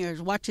and everything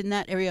are watching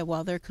that area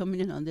while they're coming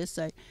in on this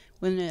side,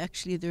 when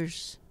actually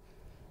there's,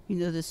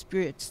 the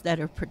spirits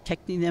that are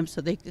protecting them so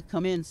they could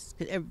come in.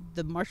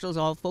 The marshals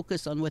all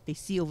focus on what they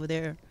see over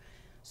there,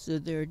 so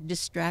they're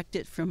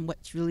distracted from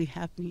what's really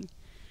happening.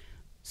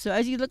 So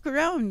as you look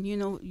around,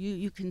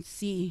 you can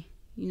see,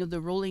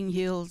 the rolling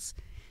hills,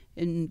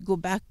 and go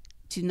back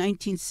to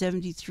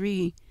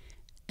 1973,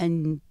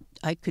 and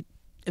I could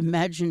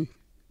imagine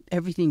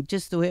everything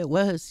just the way it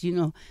was.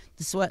 The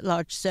sweat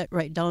lodge set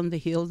right down the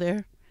hill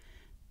there,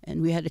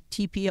 and we had a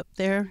teepee up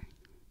there,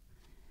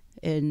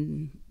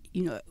 and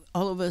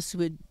all of us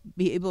would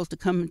be able to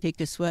come and take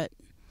a sweat.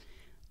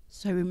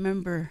 So I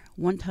remember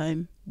one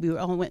time we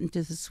all went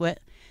into the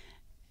sweat,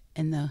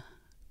 and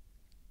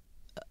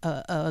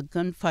a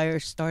gunfire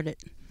started.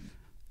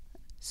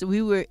 So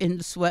we were in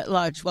the sweat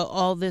lodge while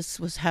all this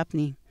was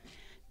happening,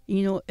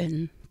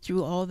 and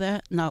through all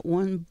that, not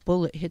one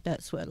bullet hit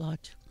that sweat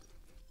lodge.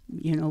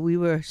 We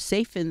were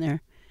safe in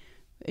there.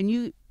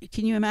 And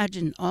can you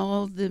imagine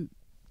all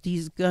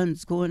these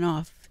guns going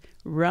off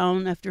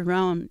round after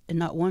round, and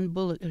not one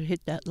bullet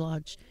hit that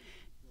lodge?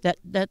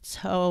 That's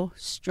how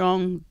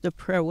strong the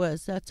prayer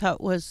was. That's how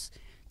it was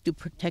to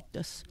protect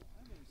us.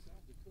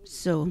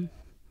 So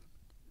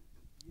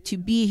to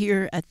be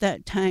here at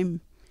that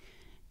time,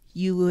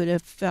 you would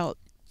have felt,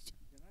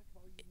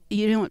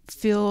 you don't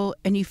feel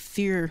any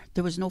fear.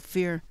 There was no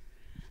fear.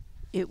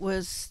 It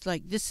was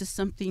like, this is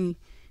something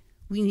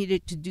we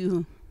needed to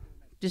do.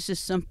 This is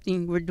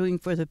something we're doing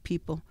for the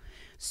people.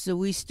 So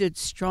we stood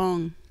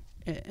strong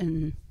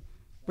and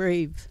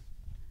brave.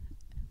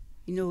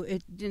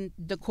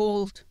 The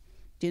cold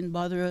didn't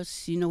bother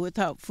us.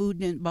 Without food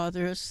didn't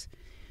bother us.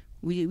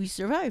 We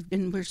survived,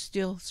 and we're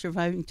still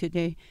surviving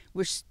today.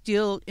 We're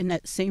still in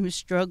that same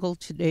struggle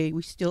today.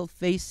 We still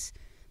face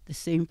the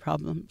same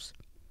problems.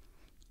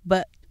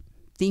 But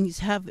things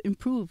have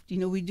improved.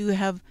 We do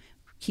have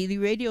Keeley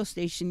radio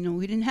station.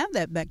 We didn't have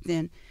that back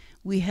then.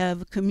 We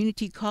have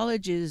community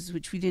colleges,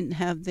 which we didn't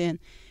have then,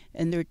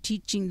 and they're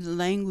teaching the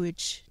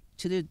language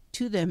to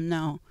them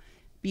now.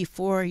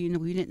 Before,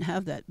 we didn't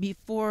have that.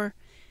 Before,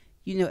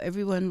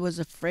 everyone was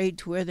afraid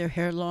to wear their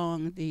hair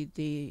long.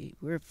 They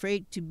were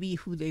afraid to be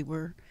who they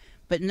were.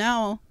 But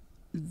now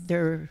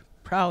they're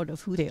proud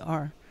of who they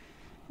are.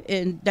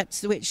 And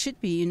that's the way it should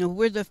be.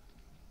 We're the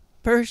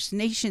First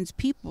Nations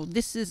people.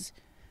 This is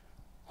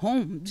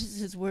home.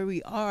 This is where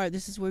we are.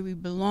 This is where we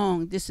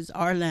belong. This is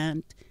our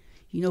land.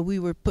 We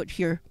were put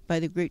here by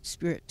the Great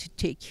Spirit to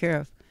take care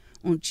of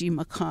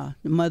Onchimaka,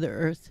 the Mother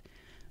Earth.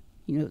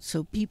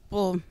 So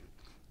people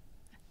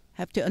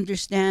have to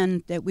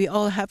understand that we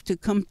all have to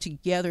come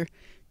together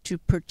to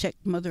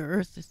protect Mother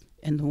Earth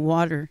and the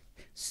water,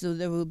 so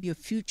there will be a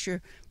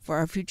future for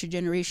our future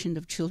generation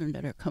of children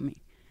that are coming.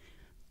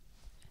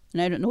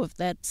 And I don't know if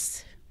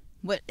that's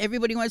what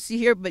everybody wants to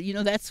hear, but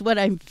that's what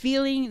I'm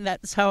feeling.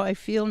 That's how I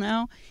feel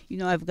now.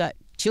 I've got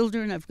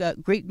children, I've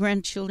got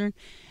great-grandchildren,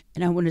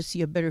 and I want to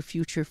see a better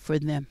future for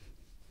them.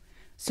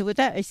 So with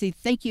that, I say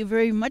thank you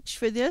very much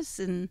for this,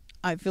 and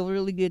I feel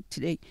really good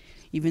today,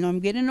 even though I'm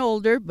getting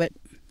older, but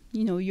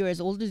you're as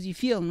old as you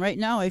feel. And right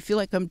now, I feel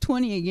like I'm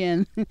 20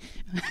 again.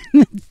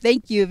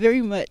 Thank you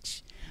very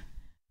much.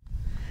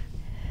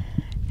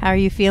 How are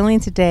you feeling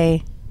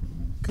today?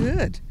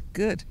 Good.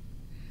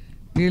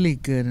 Really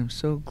good. I'm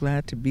so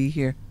glad to be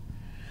here.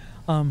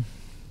 I'm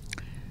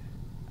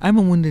a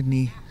Wounded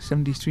Knee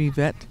 73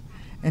 vet,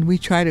 and we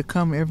try to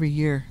come every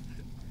year.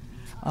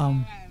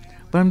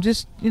 But I'm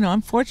just,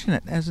 I'm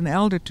fortunate as an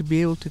elder to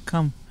be able to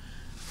come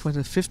for the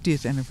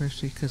 50th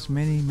anniversary, because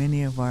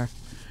many of our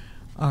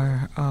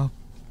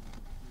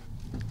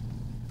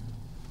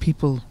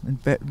people and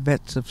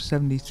vets of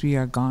 73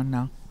 are gone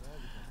now.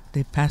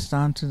 They passed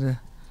on to the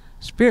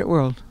spirit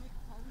world.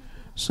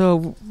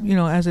 So,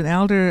 as an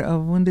elder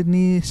of Wounded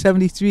Knee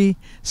 73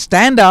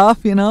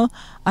 standoff,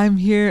 I'm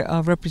here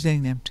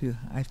representing them too.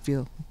 I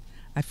feel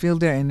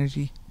their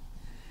energy,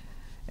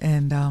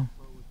 and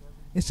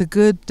it's a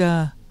good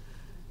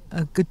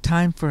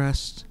time for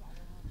us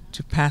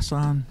to pass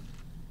on,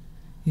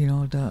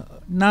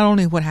 not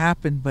only what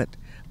happened, but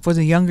for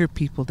the younger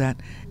people, that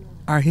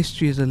our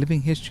history is a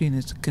living history and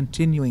it's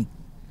continuing.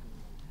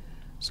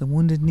 So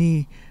Wounded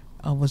Knee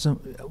was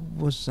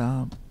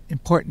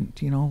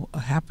important,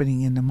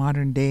 happening in the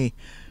modern day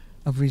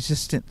of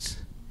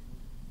resistance.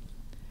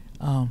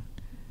 But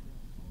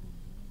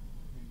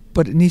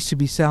it needs to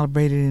be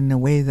celebrated in a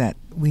way that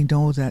we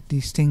know that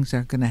these things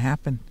are going to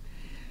happen.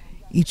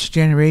 Each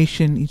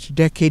generation, each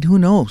decade, who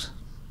knows?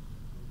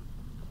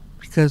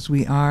 because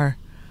we are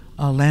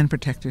land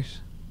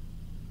protectors.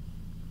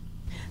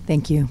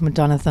 Thank you,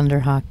 Madonna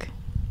Thunderhawk.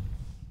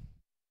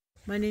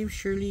 My name's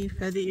Shirley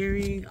Feather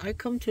Earring. I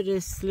come to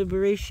this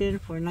liberation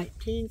for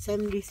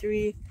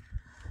 1973,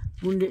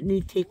 Wounded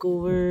Knee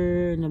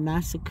takeover and the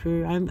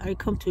massacre. I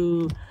come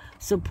to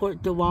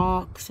support the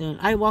walks, and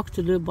I walked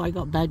a little, but I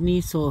got bad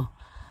knees, so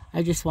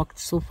I just walked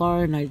so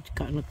far, and I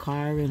got in a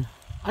car, and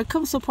I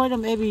come support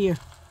them every year.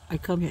 I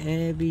come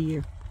here every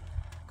year.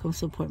 Come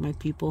support my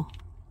people.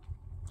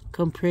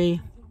 Come pray.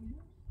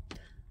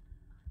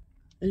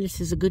 And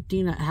this is a good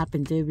thing that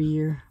happens every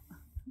year.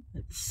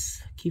 It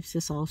keeps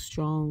us all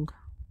strong.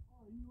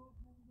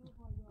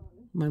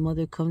 My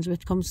mother comes,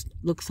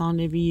 looks on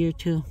every year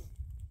too.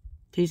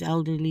 She's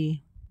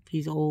elderly,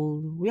 she's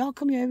old. We all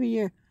come here every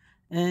year.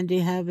 And they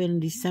have in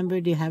December,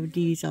 they have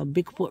these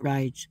Bigfoot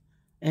rides.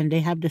 And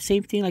they have the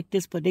same thing like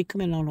this, but they come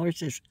in on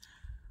horses.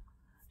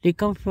 They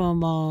come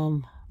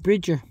from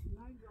Bridger,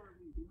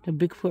 the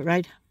Bigfoot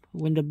ride.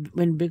 When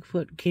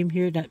Bigfoot came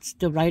here, that's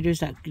the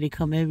riders that they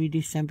come every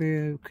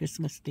December,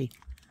 Christmas Day.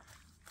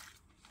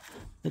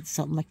 It's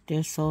something like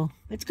this, so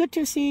it's good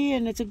to see,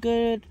 and I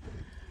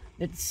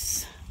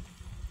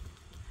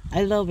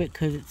love it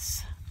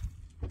because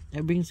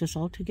it brings us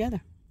all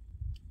together.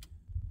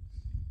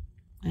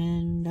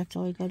 And that's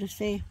all I got to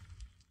say.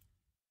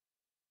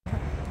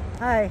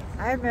 Hi,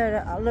 I'm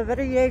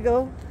Olivetta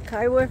Diego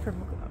Kiowa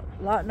from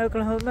Lawton,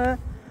 Oklahoma.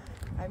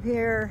 I'm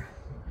here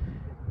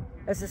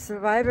as a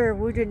survivor of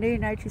Wounded Knee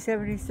in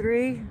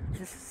 1973.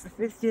 This is the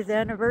 50th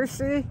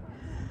anniversary.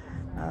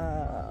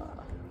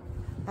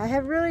 I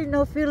have really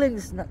no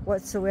feelings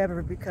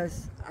whatsoever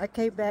because I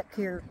came back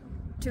here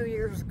 2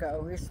 years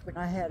ago. It's when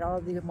I had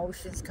all the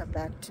emotions come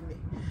back to me.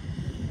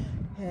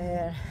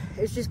 And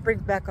it just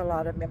brings back a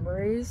lot of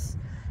memories.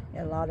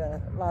 A lot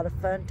of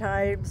fun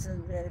times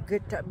and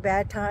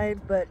bad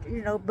times, but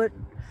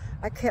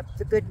I kept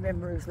the good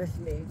memories with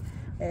me,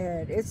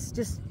 and it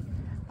just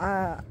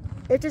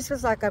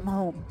feels like I'm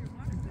home.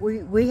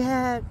 We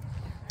have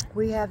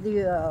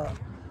the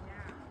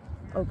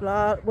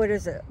Oglala, what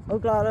is it?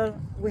 Oglala.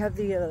 We have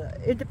the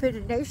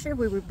independent nation.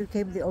 We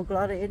became the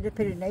Oglala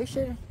Independent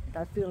Nation.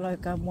 I feel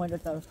like I'm one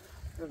of the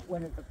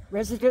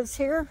residents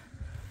here,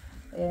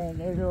 and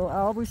it'll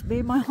always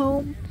be my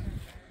home.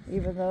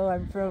 Even though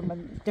I'm from a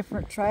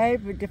different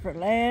tribe, a different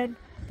land,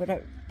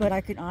 but I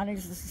can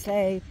honestly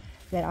say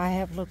that I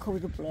have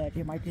Lakota blood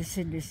in my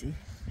descendancy.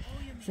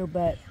 So,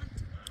 but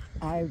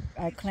I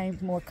claim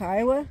more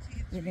Kiowa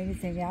than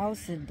anything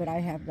else, but I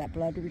have that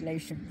blood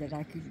relation that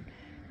I can,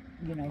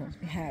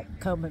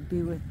 come and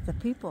be with the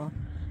people,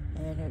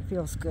 and it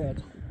feels good.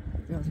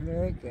 It feels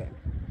very good.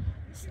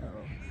 So,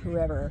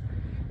 whoever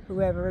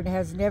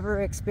has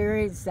never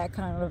experienced that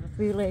kind of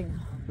feeling,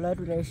 blood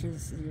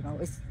relations,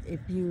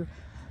 if you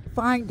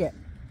find your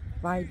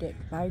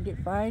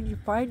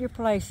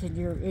place in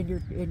your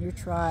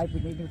tribe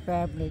and in your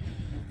family,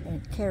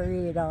 and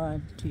carry it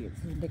on to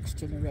the next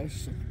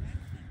generation.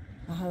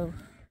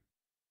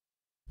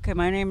 Okay,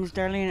 my name is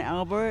Darlene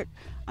Albert.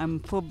 I'm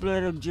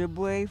full-blood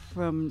Ojibwe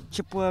from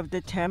Chippewa of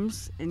the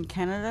Thames in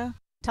Canada.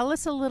 Tell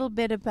us a little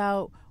bit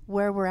about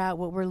where we're at,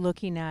 what we're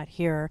looking at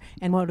here,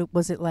 and what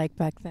was it like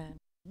back then?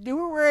 They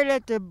were right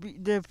at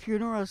the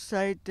funeral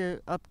site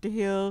up the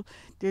hill.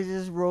 There's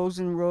just rows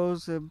and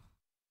rows of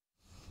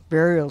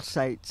burial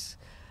sites.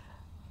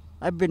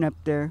 I've been up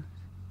there,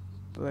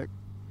 but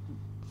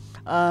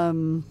I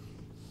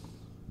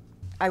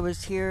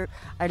was here.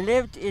 I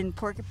lived in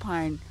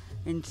Porcupine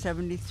in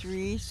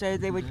 73, so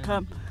they would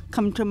come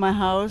to my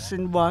house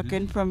and walk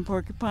in from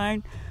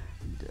Porcupine,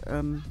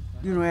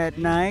 at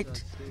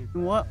night.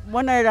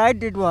 One night I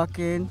did walk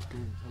in.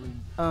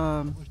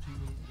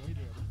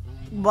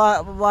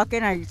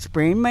 Walking, I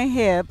sprained my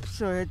hip,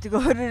 so I had to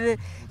go to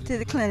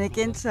the clinic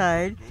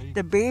inside.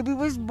 The baby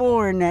was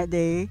born that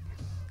day,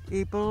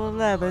 April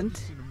 11th.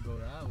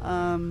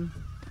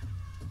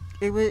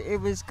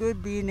 It was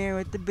good being there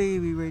with the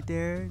baby right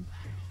there.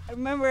 I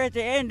remember at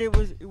the end it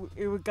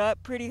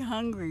got pretty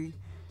hungry.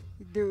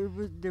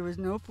 There was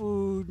no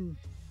food.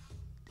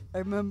 I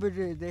remember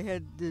they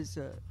had this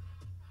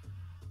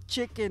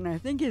chicken. I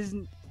think his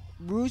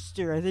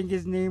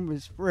name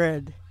was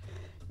Fred.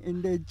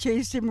 And they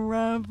chased him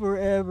around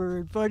forever.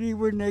 And funny,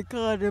 when they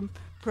caught him,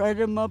 pried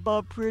him up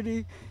all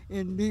pretty,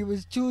 and he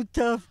was too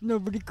tough,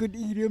 nobody could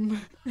eat him.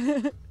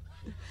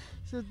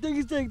 So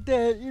things like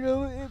that,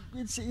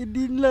 it's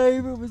Indian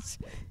life.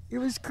 It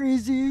was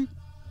crazy,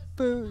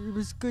 but it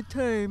was a good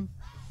time.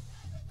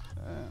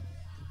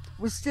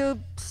 We're still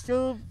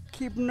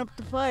keeping up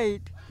the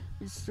fight.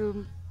 There's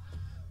still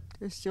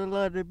a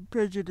lot of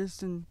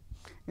prejudice in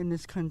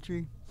this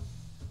country.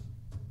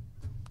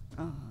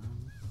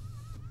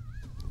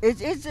 I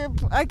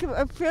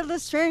feel the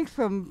strength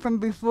from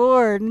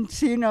before, and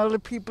seeing all the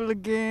people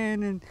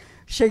again and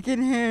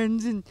shaking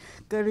hands, and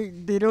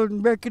they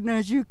don't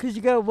recognize you because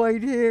you got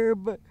white hair,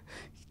 but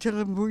you tell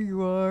them who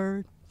you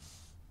are.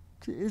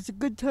 It's a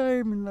good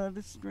time and a lot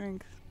of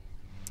strength.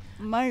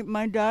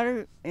 My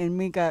daughter and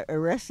me got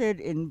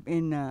arrested in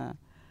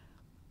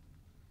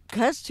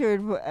cussed her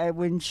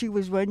when she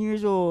was 1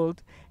 year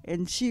old,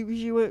 and she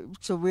went.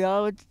 So we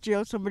all went to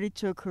jail. Somebody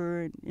took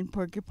her in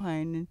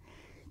Porcupine, and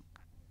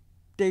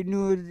they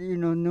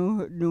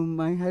knew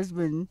my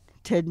husband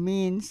Ted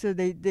Means, so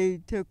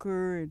they took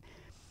her,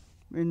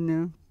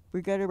 and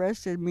we got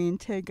arrested. Me and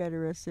Ted got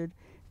arrested.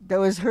 That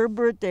was her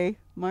birthday,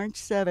 March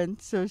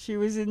 7th. So she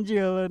was in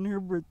jail on her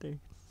birthday.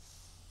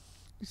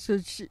 So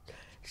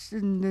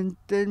then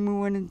we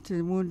went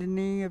into Wounded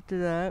Knee after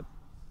that.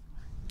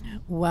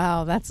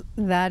 Wow,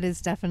 that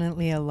is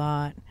definitely a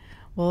lot.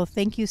 Well,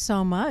 thank you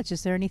so much.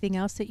 Is there anything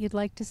else that you'd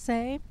like to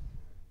say?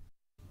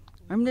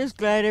 I'm just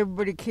glad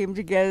everybody came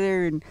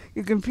together, and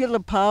you can feel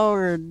the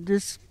power and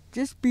just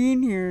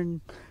being here,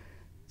 and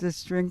the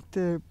strength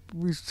that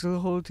we still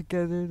hold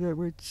together, that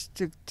we're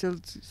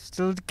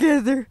still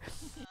together.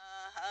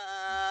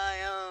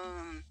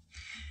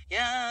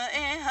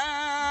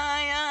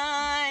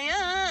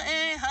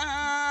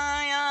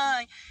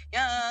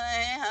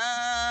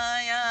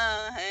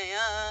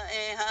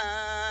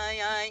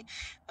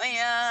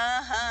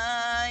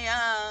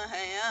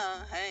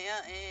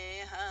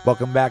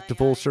 Welcome back to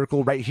Full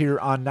Circle right here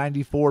on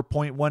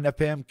 94.1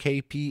 FM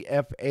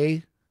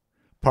KPFA,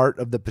 part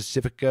of the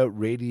Pacifica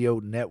Radio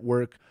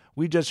Network.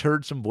 We just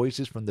heard some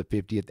voices from the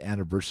 50th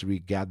anniversary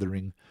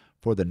gathering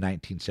for the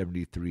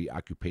 1973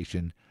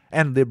 occupation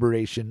and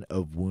liberation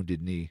of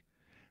Wounded Knee.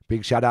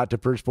 Big shout out to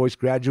First Voice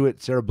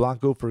graduate Sarah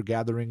Blanco for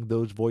gathering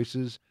those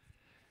voices.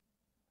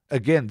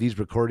 Again, these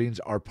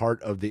recordings are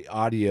part of the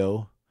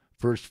audio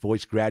First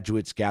Voice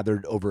graduates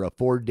gathered over a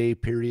 4-day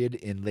period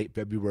in late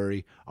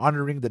February,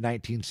 honoring the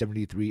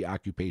 1973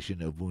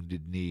 occupation of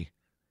Wounded Knee.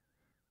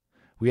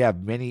 We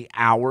have many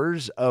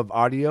hours of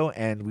audio,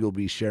 and we'll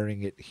be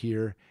sharing it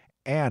here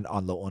and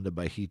on La Onda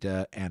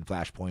Bajita and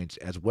Flashpoints,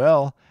 as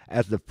well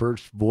as the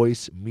First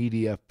Voice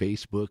Media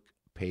Facebook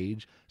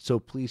page. So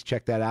please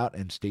check that out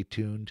and stay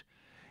tuned.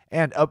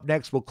 And up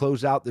next, we'll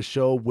close out the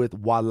show with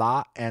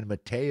Wala and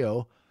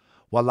Mateo.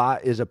 Wala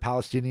is a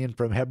Palestinian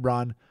from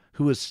Hebron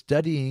who is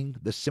studying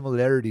the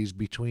similarities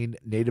between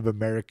Native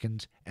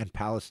Americans and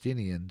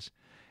Palestinians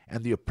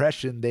and the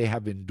oppression they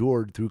have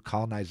endured through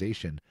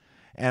colonization.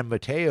 And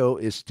Mateo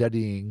is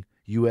studying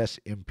U.S.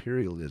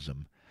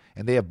 imperialism.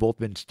 And they have both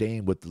been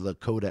staying with the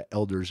Lakota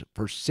elders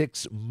for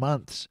 6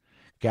 months,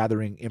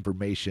 gathering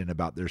information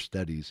about their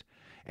studies.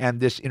 And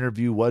this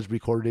interview was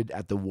recorded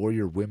at the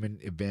Warrior Women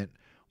event,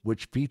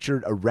 which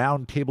featured a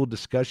roundtable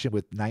discussion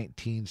with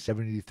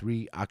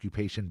 1973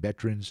 occupation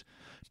veterans.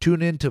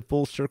 Tune in to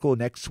Full Circle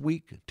next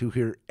week to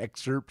hear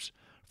excerpts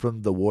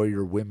from the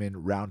Warrior Women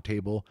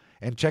Roundtable,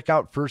 and check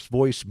out First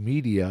Voice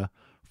Media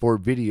for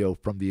video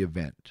from the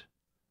event.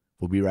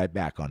 We'll be right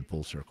back on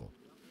Full Circle.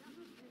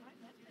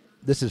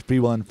 This is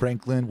Freewell and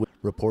Franklin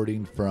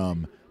reporting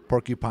from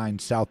Porcupine,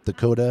 South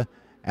Dakota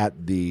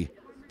at the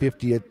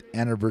 50th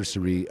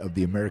anniversary of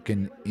the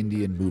American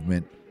Indian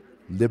Movement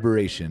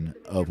Liberation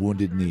of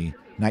Wounded Knee,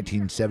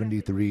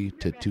 1973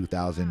 to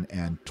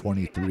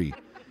 2023.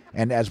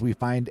 And as we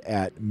find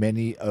at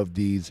many of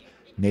these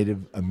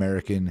Native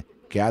American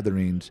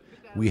gatherings,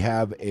 we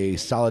have a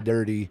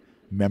Solidarity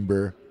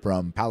member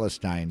from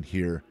Palestine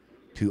here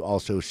to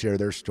also share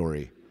their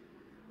story.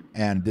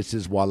 And this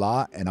is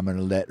Wala, and I'm going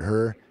to let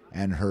her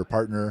and her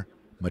partner,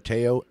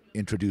 Mateo,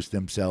 introduce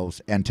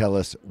themselves and tell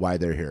us why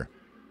they're here.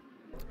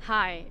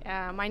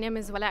 Hi, my name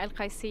is Wala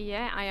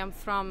Al-Qaisiyya. I am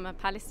from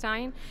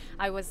Palestine.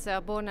 I was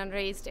born and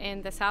raised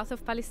in the south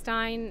of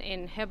Palestine,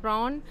 in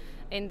Hebron,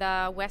 in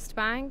the West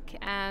Bank,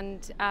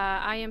 and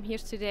I am here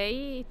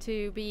today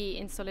to be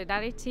in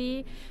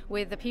solidarity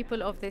with the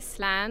people of this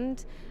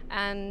land.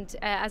 And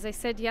as I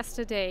said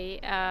yesterday,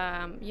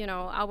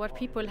 our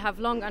people have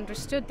long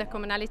understood the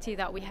commonality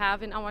that we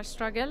have in our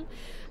struggle.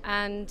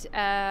 And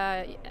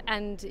I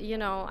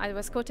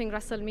was quoting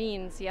Russell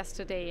Means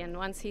yesterday, and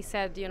once he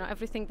said,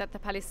 everything that the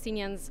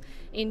Palestinians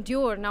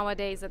endure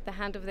nowadays at the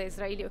hand of the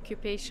Israeli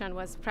occupation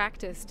was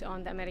practiced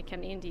on the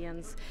American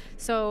Indians.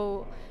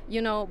 So,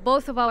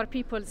 both of our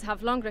peoples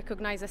have long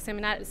recognized the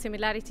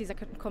similarities, the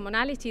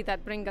commonality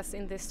that bring us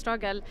in this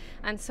struggle.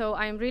 And so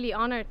I am really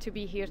honored to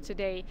be here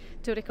today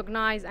to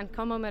recognize and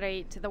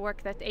commemorate the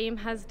work that AIM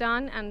has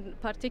done, and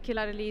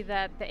particularly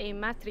that the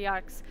AIM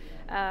matriarchs,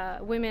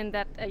 women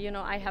that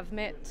I have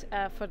met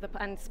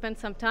and spent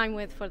some time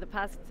with for the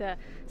past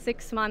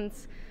 6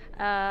 months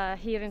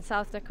here in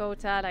South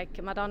Dakota,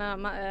 like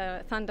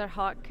Madonna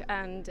Thunderhawk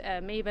and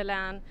Mabel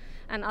Ann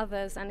and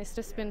others. And it's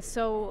just been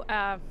so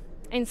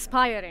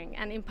inspiring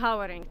and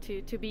empowering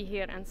to be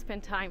here and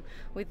spend time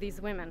with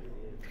these women.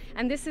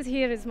 And this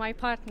is my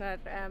partner,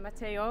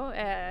 Mateo.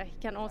 He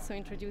can also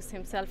introduce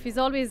himself. He's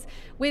always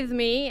with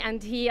me,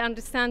 and he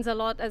understands a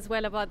lot as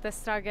well about the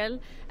struggle.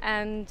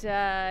 And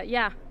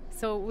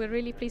so we're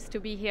really pleased to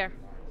be here.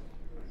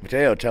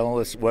 Mateo, tell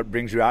us what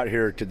brings you out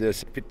here to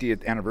this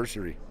 50th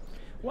anniversary.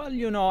 Well,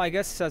 I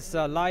guess as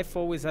life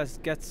always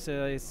gets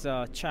its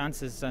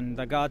chances, and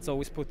the gods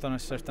always put on a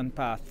certain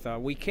path.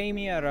 We came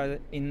here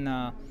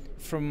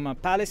from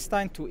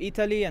Palestine to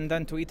Italy, and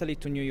then to Italy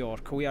to New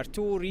York. We are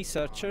two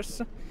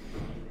researchers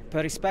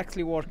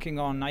respectively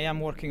I am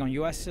working on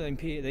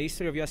the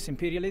history of U.S.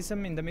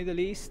 imperialism in the Middle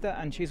East,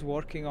 and she's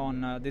working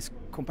on this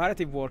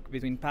comparative work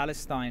between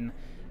Palestine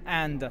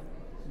and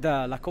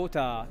the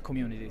Lakota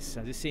communities,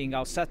 seeing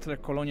how settler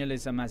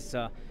colonialism has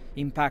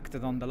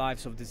impacted on the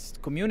lives of these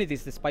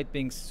communities despite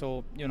being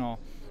so,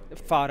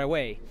 far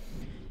away.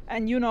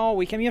 And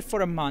we came here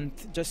for a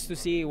month just to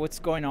see what's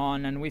going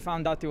on, and we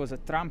found out it was a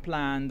Trump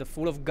land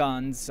full of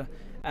guns,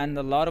 and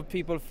a lot of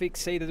people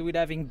fixated with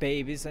having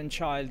babies and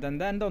child. And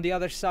then on the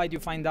other side, you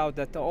find out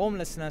that the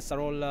homelessness are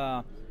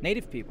all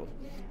native people,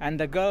 and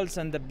the girls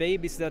and the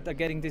babies that are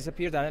getting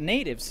disappeared are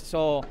natives.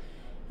 So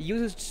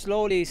you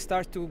slowly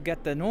start to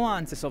get the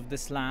nuances of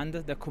this land,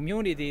 the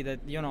community that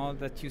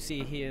that you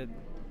see here,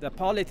 the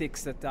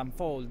politics that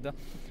unfold.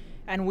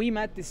 And we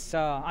met this,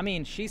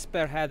 she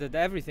spearheaded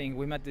everything.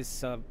 We met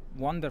this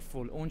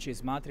wonderful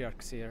Unchis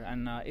matriarchs here,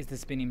 and it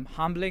has been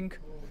humbling,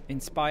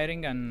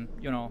 inspiring, and,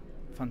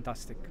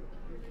 fantastic.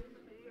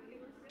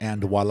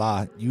 And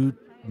voila, you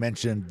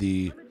mentioned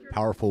the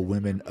powerful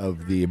women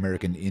of the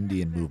American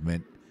Indian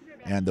movement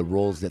and the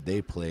roles that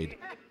they played.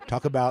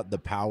 Talk about the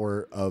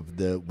power of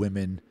the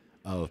women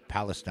of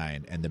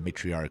Palestine and the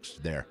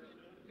matriarchs there.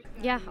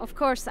 Yeah, of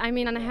course.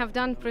 And I have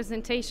done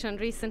presentation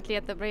recently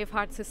at the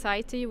Braveheart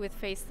Society with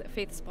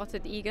Faith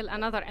Spotted Eagle,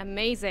 another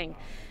amazing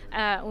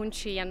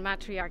Unchi and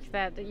matriarch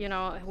that,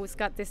 who's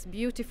got this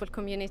beautiful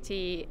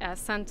community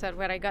center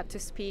where I got to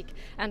speak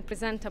and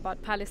present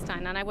about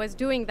Palestine. And I was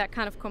doing that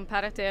kind of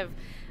comparative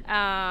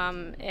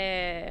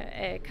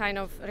a kind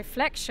of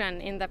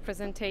reflection in the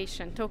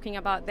presentation, talking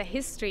about the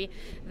history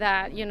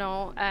that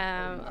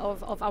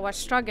of our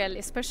struggle,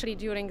 especially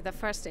during the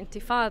first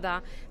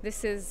Intifada.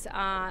 This is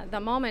the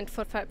moment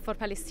for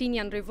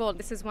Palestinian revolt.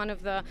 This is one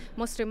of the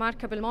most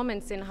remarkable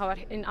moments in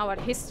our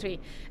history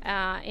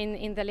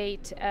in the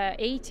late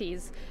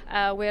 80s,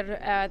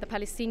 where the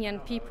Palestinian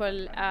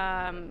people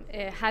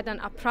had an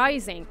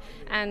uprising,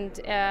 and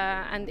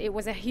it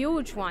was a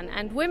huge one,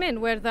 and women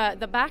were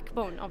the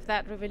backbone of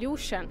that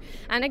revolution.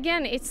 And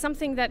again, it's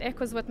something that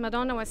echoes what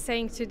Madonna was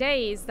saying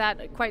today, is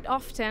that quite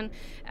often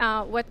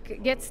what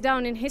gets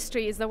down in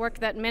history is the work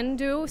that men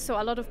do.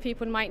 So a lot of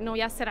people might know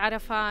Yasser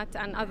Arafat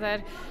and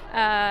other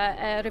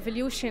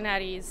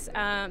revolutionaries,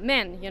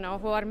 men,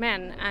 who are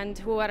men and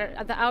who are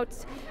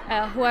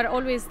who are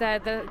always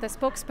the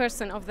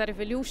spokesperson of the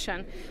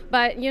revolution.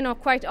 But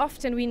quite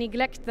often we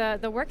neglect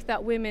the work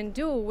that women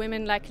do.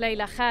 Women like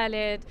Layla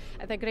Khalid,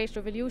 the great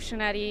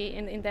revolutionary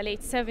in the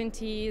late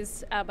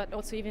 70s, but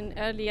also even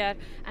earlier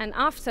and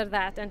after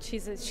that. And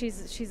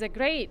she's a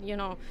great,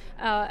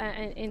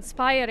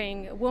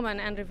 inspiring woman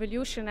and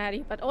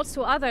revolutionary, but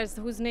also others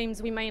whose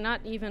names we may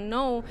not even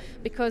know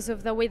because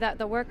of the way that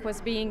the work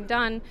was being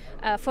done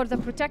for the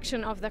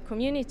protection of the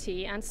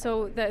community. And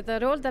so the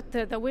role that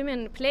the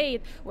women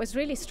played was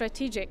really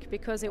strategic,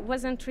 because it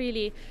wasn't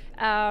really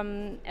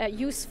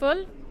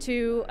useful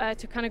to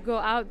kind of go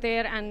out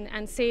there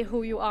and say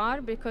who you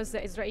are, because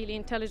the Israeli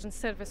intelligence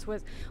service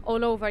was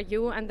all over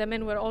you, and the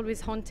men were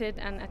always hunted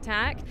and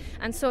attacked.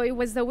 And so it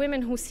was the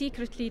women who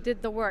secretly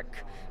did the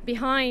work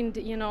behind,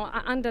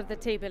 under the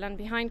table and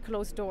behind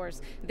closed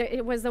doors.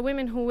 It was the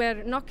women who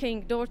were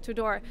knocking door to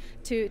door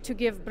to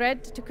give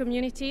bread to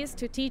communities,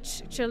 to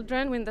teach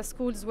children when the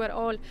schools were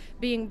all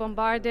being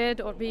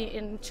bombarded, or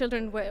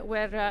children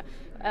were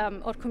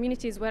or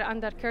communities were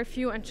under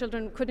curfew and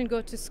children couldn't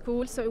go to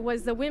school. So it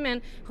was the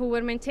women who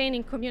were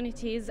maintaining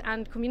communities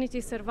and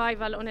community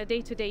survival on a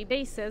day-to-day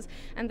basis.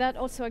 And that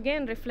also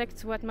again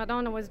reflects what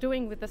Madonna was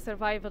doing with the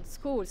survival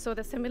school. So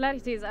the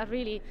similarities are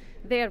really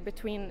there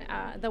between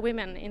the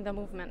women in the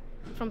movement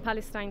from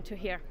Palestine to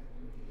here.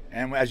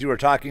 And as you were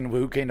talking,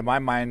 who came to my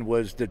mind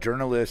was the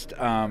journalist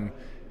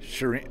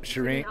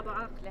Shireen Abu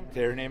Akleh.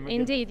 Her name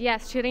again? Indeed,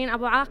 yes, Shireen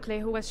Abu Akleh,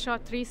 who was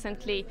shot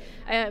recently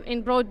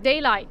in broad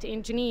daylight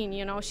in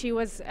Jenin. She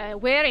was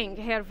wearing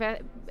her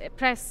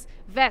press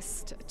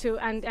vest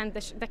and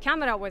the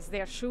camera was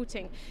there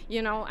shooting,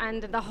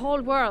 and the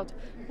whole world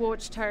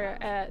watched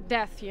her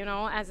death,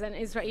 as an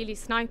Israeli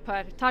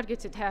sniper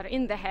targeted her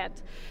in the head.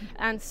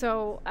 And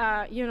so,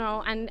 and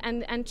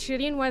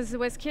Shireen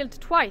was killed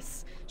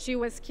twice. She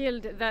was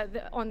killed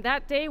on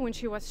that day when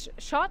she was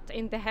shot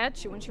in the head,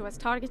 when she was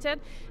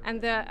targeted,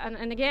 and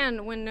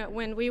again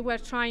when we were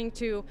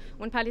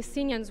when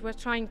Palestinians were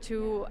trying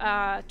to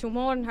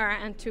mourn her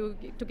and to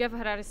give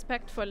her a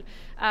respectful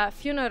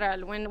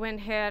funeral, when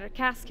her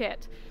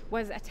casket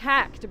was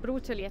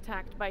brutally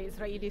attacked by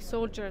Israeli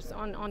soldiers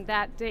on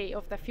that day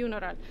of the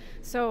funeral.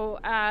 So,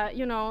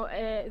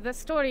 the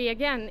story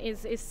again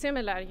is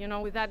similar,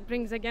 that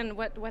brings again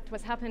what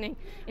was happening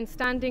in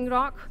Standing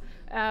Rock.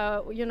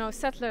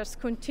 Settlers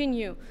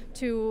continue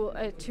to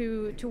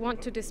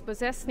want to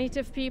dispossess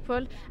native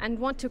people and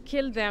want to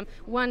kill them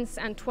once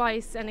and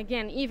twice, and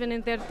again, even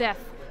in their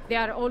death, they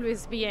are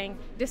always being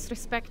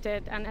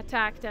disrespected and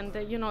attacked. And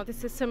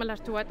this is similar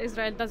to what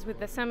Israel does with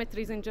the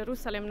cemeteries in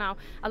Jerusalem now.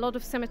 A lot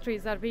of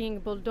cemeteries are being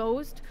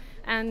bulldozed,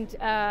 and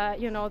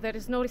there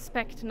is no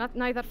respect,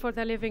 neither for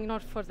the living nor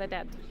for the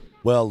dead.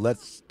 Well,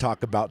 let's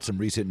talk about some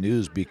recent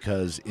news,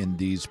 because in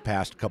these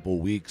past couple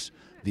weeks,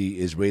 the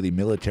Israeli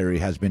military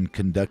has been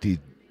conducting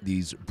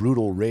these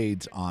brutal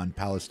raids on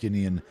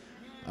Palestinian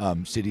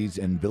cities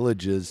and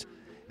villages.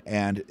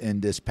 And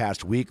in this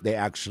past week, they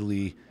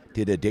actually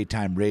did a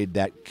daytime raid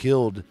that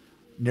killed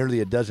nearly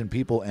a dozen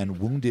people and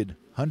wounded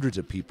hundreds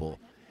of people.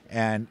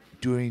 And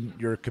doing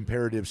your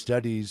comparative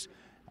studies,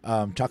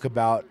 talk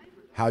about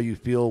how you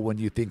feel when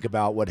you think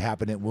about what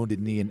happened at Wounded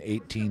Knee in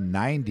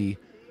 1890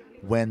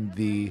 when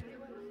the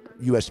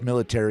U.S.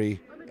 military,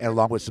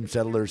 along with some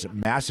settlers,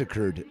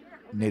 massacred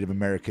Native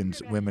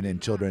Americans, women,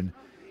 and children.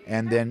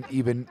 And then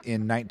even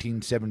in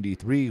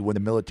 1973, when the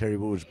military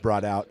was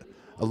brought out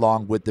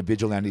along with the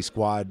vigilante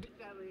squad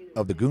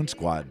of the goon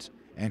squads,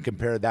 and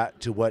compare that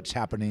to what's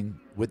happening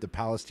with the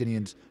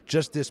Palestinians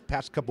just this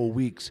past couple of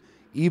weeks,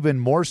 even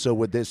more so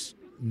with this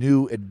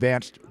new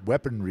advanced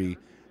weaponry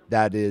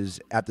that is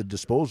at the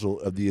disposal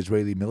of the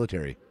Israeli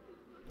military.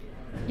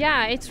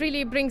 Yeah, it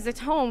really brings it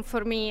home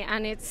for me,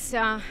 and it's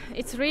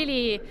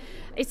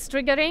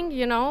triggering,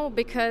 you know,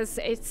 because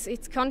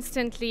it's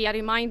constantly a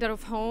reminder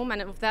of home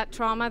and of that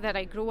trauma that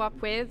I grew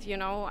up with. You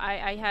know,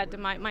 I had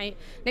my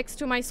next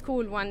to my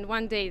school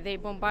one day they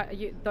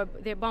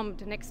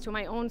bombed next to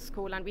my own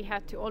school, and we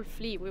had to all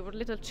flee. We were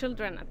little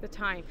children at the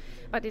time,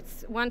 but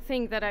it's one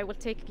thing that I will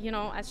take. You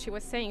know, as she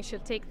was saying, she'll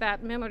take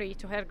that memory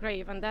to her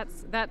grave, and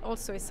that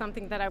also is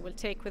something that I will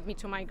take with me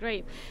to my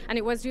grave. And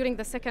it was during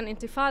the second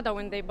Intifada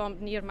when they bombed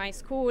near my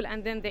school,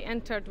 and then they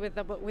entered with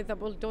the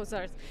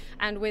bulldozers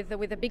and with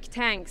the big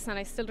tanks, and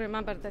I still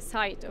remember the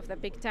sight of the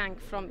big tank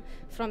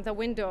from the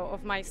window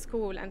of my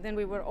school. And then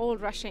we were all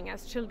rushing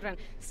as children,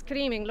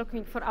 screaming,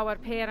 looking for our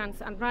parents,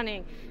 and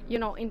running, you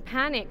know, in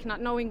panic,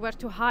 not knowing where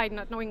to hide,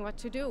 not knowing what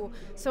to do.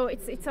 So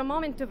it's a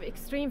moment of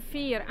extreme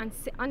fear and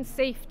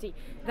unsafety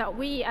that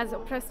we as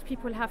oppressed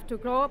people have to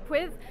grow up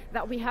with,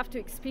 that we have to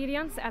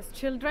experience as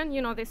children.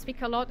 You know, they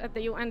speak a lot at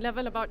the UN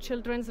level about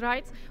children's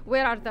rights.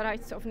 Where are the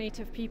rights of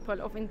Native people,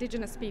 of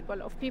indigenous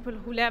people, of people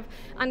who live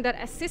under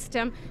a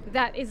system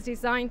that is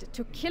designed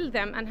to kill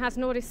them and has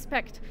no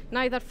respect,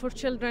 neither for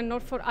children, nor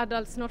for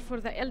adults, nor for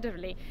the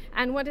elderly?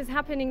 And what is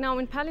happening now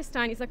in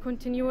Palestine is a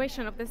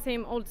continuation of the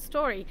same old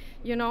story.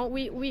 You know,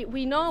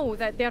 we know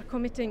that they're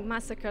committing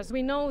massacres.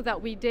 We know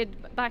that we did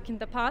back in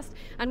the past,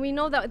 and we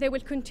know that they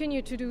will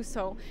continue to do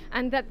so.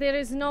 And that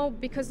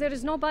because there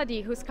is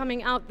nobody who's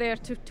coming out there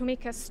to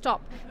make us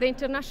stop. The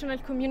international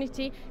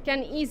community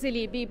can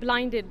easily be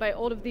blinded by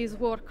all of these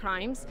war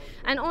crimes,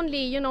 and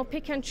only, you know,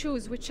 pick and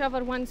choose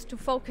whichever ones to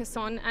focus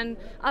on, and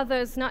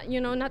others not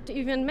to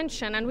even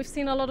mention. And we've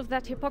seen a lot of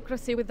that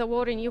hypocrisy with the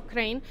war in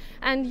Ukraine,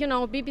 and, you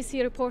know,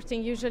 BBC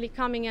reporting usually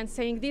coming and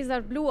saying these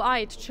are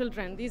blue-eyed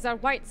children, these are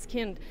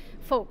white-skinned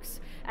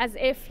folks, as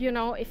if, you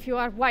know, if you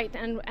are white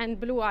and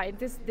blue-eyed,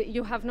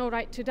 you have no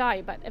right to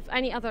die, but if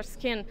any other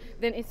skin,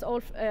 then it's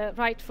all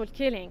rightful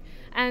killing.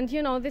 And,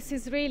 you know, this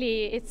is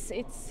really, it's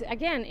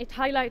again, it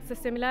highlights the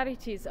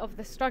similarities of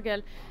the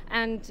struggle.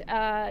 And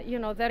you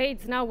know, the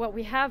raids now, what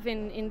we have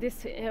in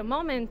this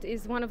moment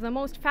is one of the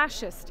most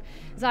fascist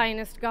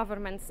Zionist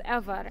governments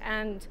ever,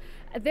 and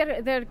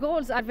their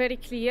goals are very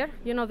clear.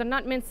 You know, they're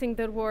not mincing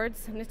their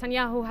words.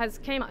 Netanyahu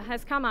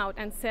has come out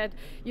and said,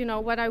 you know,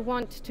 what I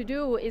want to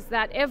do is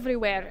that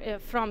everywhere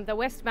from the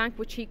West Bank,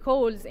 which he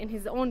calls in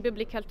his own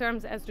biblical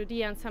terms as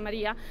Judea and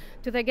Samaria,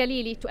 to the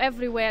Galilee, to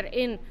everywhere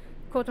in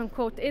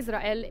quote-unquote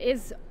Israel,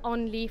 is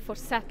only for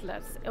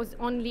settlers. It was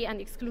only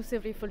and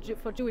exclusively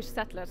for Jewish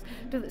settlers.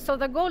 So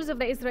the goals of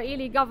the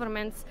Israeli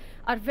governments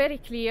are very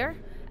clear,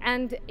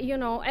 and, you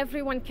know,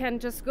 everyone can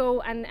just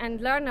go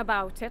and learn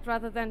about it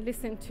rather than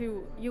listen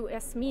to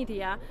US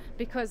media,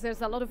 because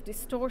there's a lot of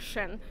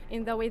distortion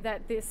in the way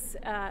that this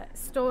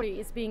story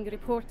is being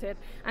reported.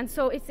 And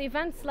so it's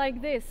events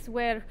like this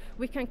where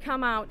we can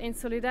come out in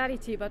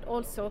solidarity, but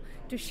also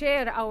to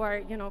share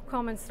our, you know,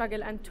 common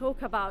struggle and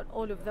talk about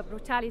all of the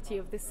brutality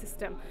of this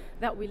system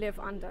that we live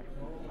under.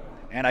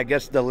 And I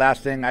guess the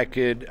last thing I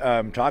could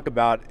talk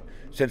about,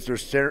 since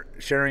they're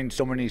sharing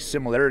so many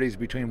similarities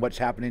between what's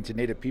happening to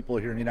Native people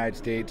here in the United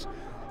States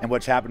and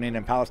what's happening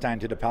in Palestine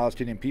to the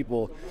Palestinian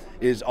people,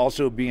 is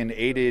also being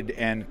aided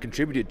and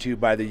contributed to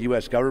by the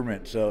U.S.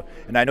 government. So,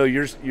 and I know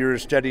you're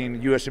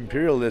studying U.S.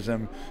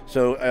 imperialism.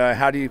 So,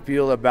 how do you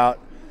feel about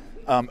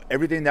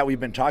everything that we've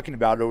been talking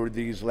about over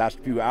these last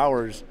few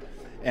hours,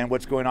 and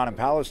what's going on in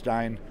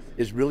Palestine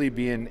is really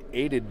being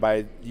aided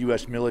by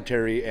U.S.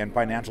 military and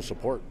financial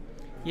support?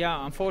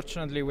 Yeah,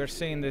 unfortunately, we're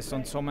seeing this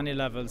on so many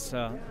levels.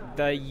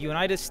 The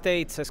United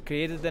States has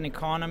created an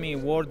economy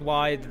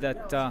worldwide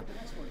that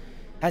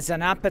has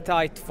an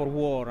appetite for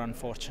war,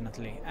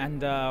 unfortunately.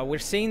 And we're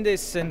seeing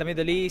this in the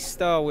Middle East,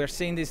 we're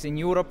seeing this in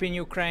Europe, in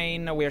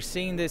Ukraine, we're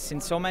seeing this in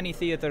so many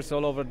theaters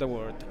all over the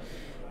world.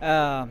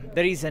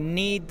 There is a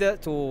need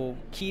to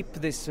keep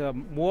this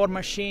war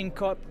machine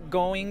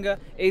going.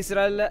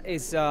 Israel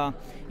is,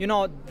 you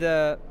know,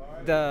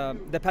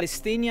 the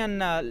Palestinian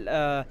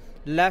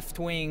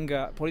left-wing,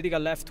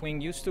 political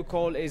left-wing used to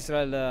call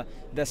Israel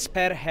the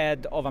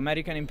spearhead of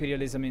American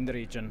imperialism in the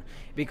region,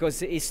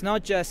 because it's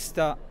not just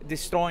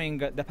destroying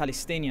the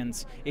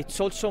Palestinians, it's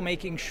also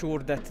making sure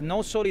that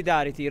no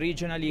solidarity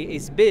regionally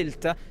is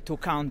built to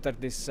counter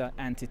this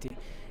entity.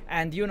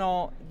 And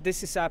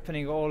this is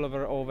happening all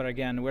over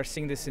again. We're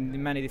seeing this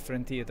in many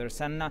different theaters,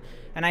 and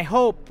my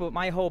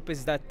hope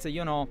is that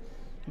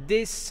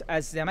this,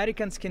 as the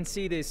Americans can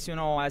see this,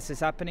 as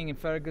is happening in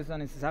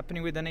Ferguson, as is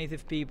happening with the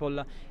native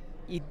people,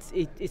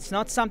 it's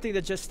not something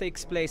that just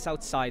takes place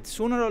outside.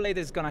 Sooner or later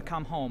it's going to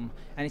come home,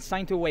 and it's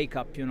time to wake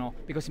up,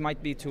 because it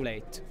might be too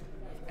late.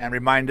 And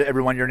remind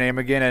everyone your name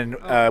again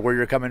and where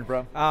you're coming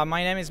from.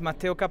 My name is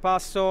Matteo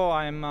Capasso.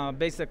 I'm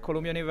based at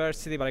Columbia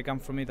University, but I come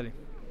from Italy.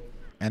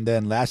 And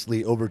then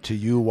lastly, over to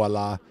you,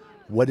 Wala.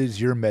 What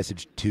is your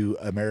message to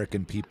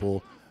American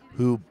people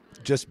who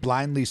just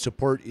blindly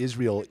support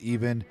Israel,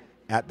 even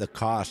at the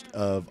cost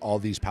of all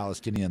these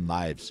Palestinian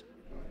lives?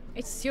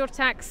 It's your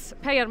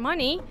taxpayer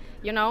money,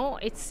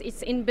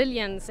 it's in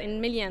billions, in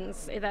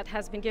millions that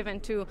has been given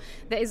to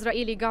the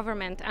Israeli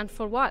government. And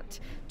for what?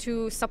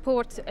 To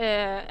support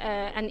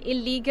an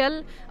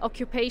illegal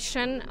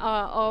occupation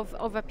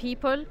of a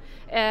people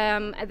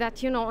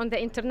that, on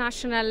the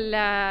international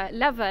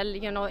level,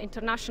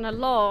 international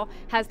law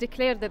has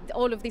declared that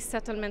all of these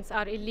settlements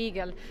are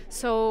illegal.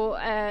 So,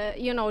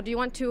 do you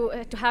want to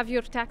have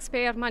your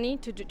taxpayer money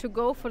to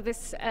go for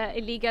this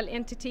illegal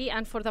entity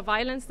and for the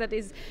violence that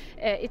is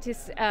it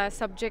is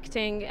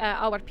subjecting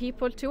our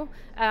people to?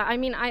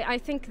 I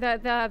think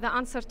that the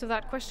answer to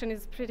that question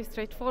is pretty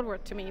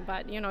straightforward to me.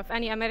 But if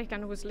any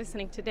American who's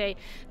listening today,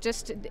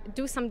 just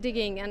do some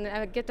digging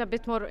and get a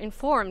bit more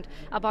informed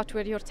about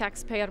where your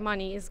taxpayer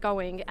money is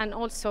going, and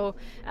also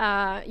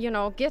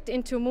get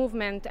into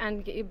movement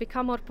and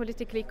become more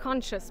politically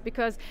conscious,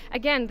 because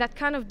again, that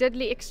kind of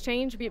deadly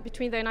exchange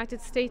between the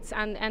United States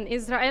and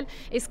Israel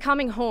is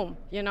coming home,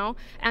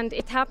 and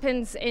it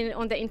happens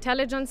on the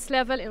intelligence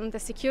level, on the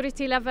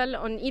security level,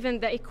 on even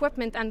the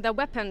equipment and the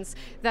weapons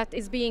that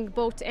is being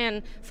bought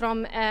in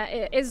from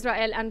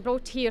Israel and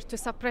brought here to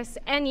suppress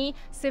any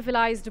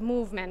civilized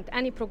movement,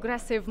 any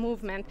progressive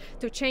movement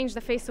to change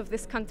the face of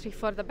this country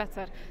for the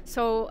better.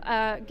 So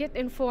get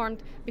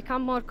informed,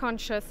 become more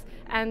conscious,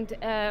 and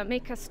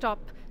make a stop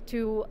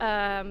to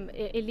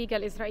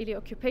illegal Israeli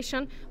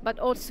occupation, but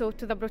also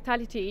to the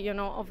brutality,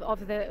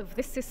 of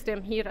this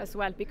system here as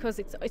well, because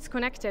it's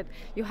connected.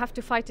 You have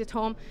to fight it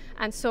home,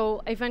 and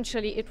so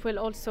eventually it will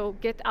also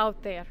get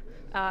out there.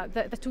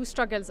 The two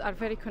struggles are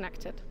very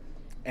connected.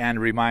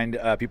 And remind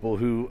people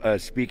who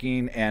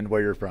speaking and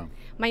where you're from.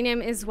 My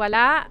name is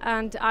Wala,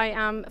 and I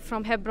am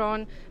from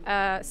Hebron,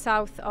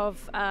 south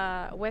of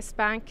West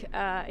Bank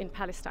in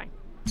Palestine.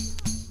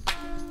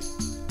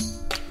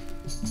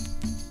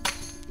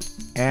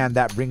 And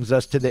that brings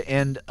us to the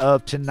end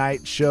of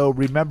tonight's show.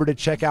 Remember to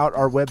check out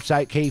our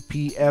website,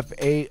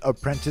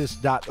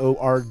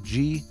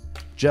 kpfaapprentice.org,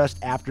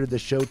 just after the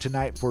show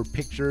tonight for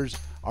pictures,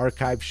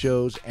 archive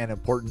shows, and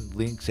important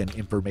links and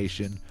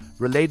information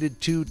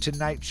related to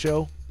tonight's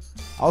show.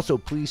 Also,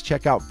 please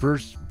check out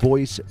First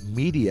Voice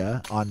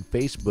Media on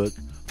Facebook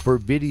for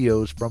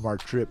videos from our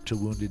trip to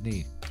Wounded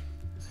Knee.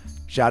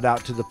 Shout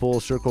out to the Full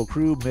Circle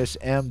crew, Miss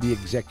M, the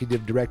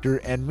executive director,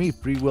 and me,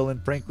 Free Will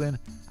and Franklin.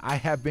 I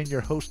have been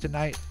your host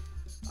tonight.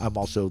 I'm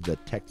also the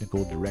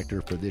technical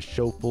director for this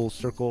show, Full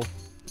Circle.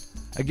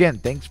 Again,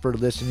 thanks for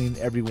listening,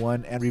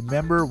 everyone. And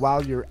remember,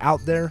 while you're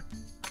out there,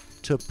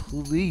 to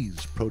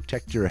please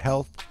protect your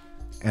health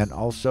and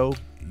also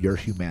your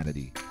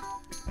humanity.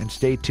 And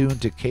stay tuned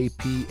to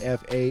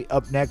KPFA.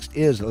 Up next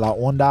is La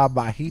Onda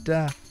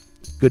Bajita.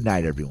 Good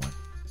night, everyone.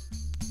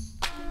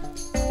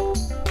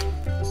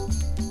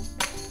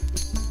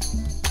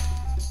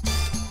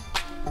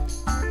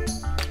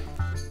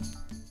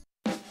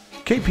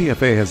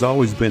 KPFA has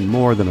always been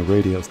more than a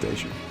radio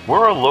station.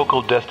 We're a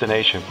local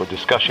destination for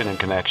discussion and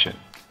connection.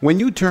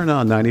 When you turn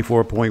on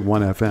 94.1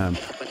 FM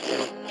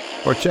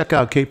or check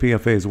out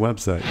KPFA's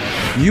website,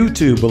 you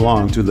too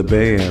belong to the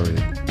Bay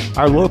Area.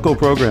 Our local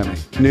programming,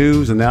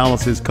 news,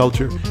 analysis,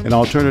 culture, and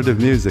alternative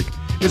music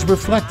is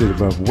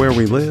reflective of where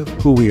we live,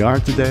 who we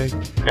are today,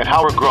 and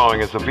how we're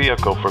growing as a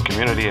vehicle for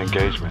community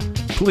engagement.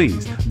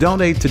 Please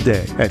donate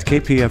today at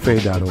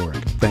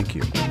kpfa.org. Thank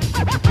you.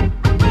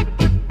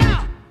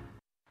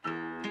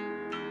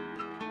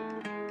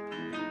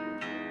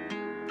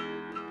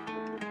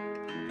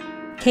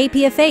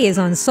 KPFA is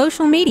on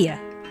social media.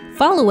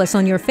 Follow us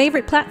on your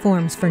favorite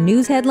platforms for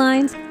news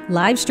headlines,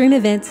 live stream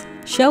events,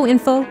 show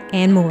info,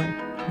 and more.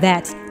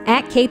 That's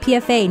at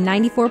KPFA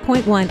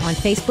 94.1 on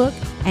Facebook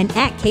and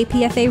at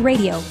KPFA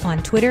Radio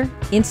on Twitter,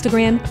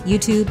 Instagram,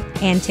 YouTube,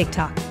 and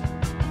TikTok.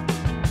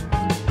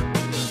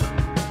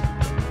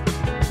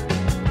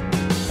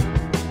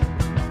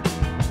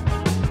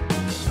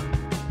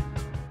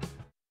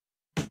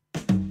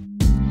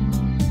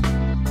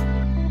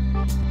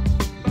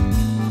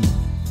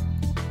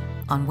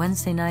 On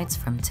Wednesday nights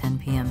from 10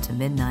 p.m. to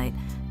midnight,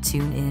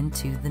 tune in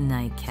to The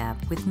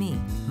Nightcap with me,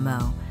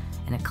 Mo,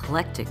 an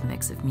eclectic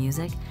mix of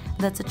music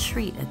that's a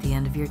treat at the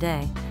end of your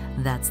day.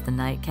 That's the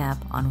Nightcap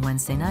on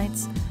Wednesday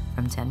nights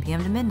from 10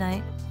 p.m. to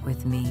midnight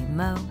with me,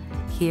 Mo,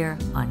 here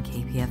on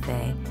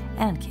KPFA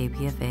and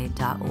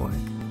kpfa.org.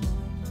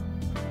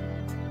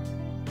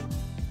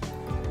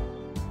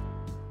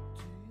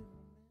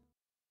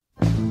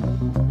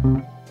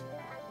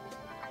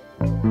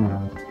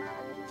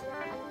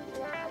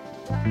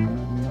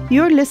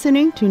 You're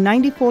listening to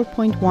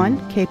 94.1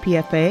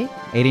 KPFA,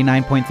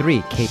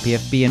 89.3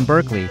 KPFB in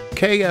Berkeley,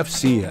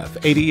 KFCF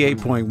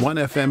 88.1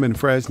 FM in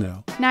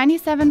Fresno,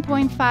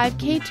 97.5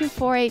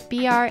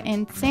 K248BR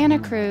in Santa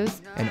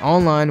Cruz, and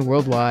online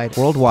worldwide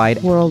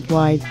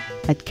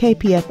at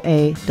kpfa.org.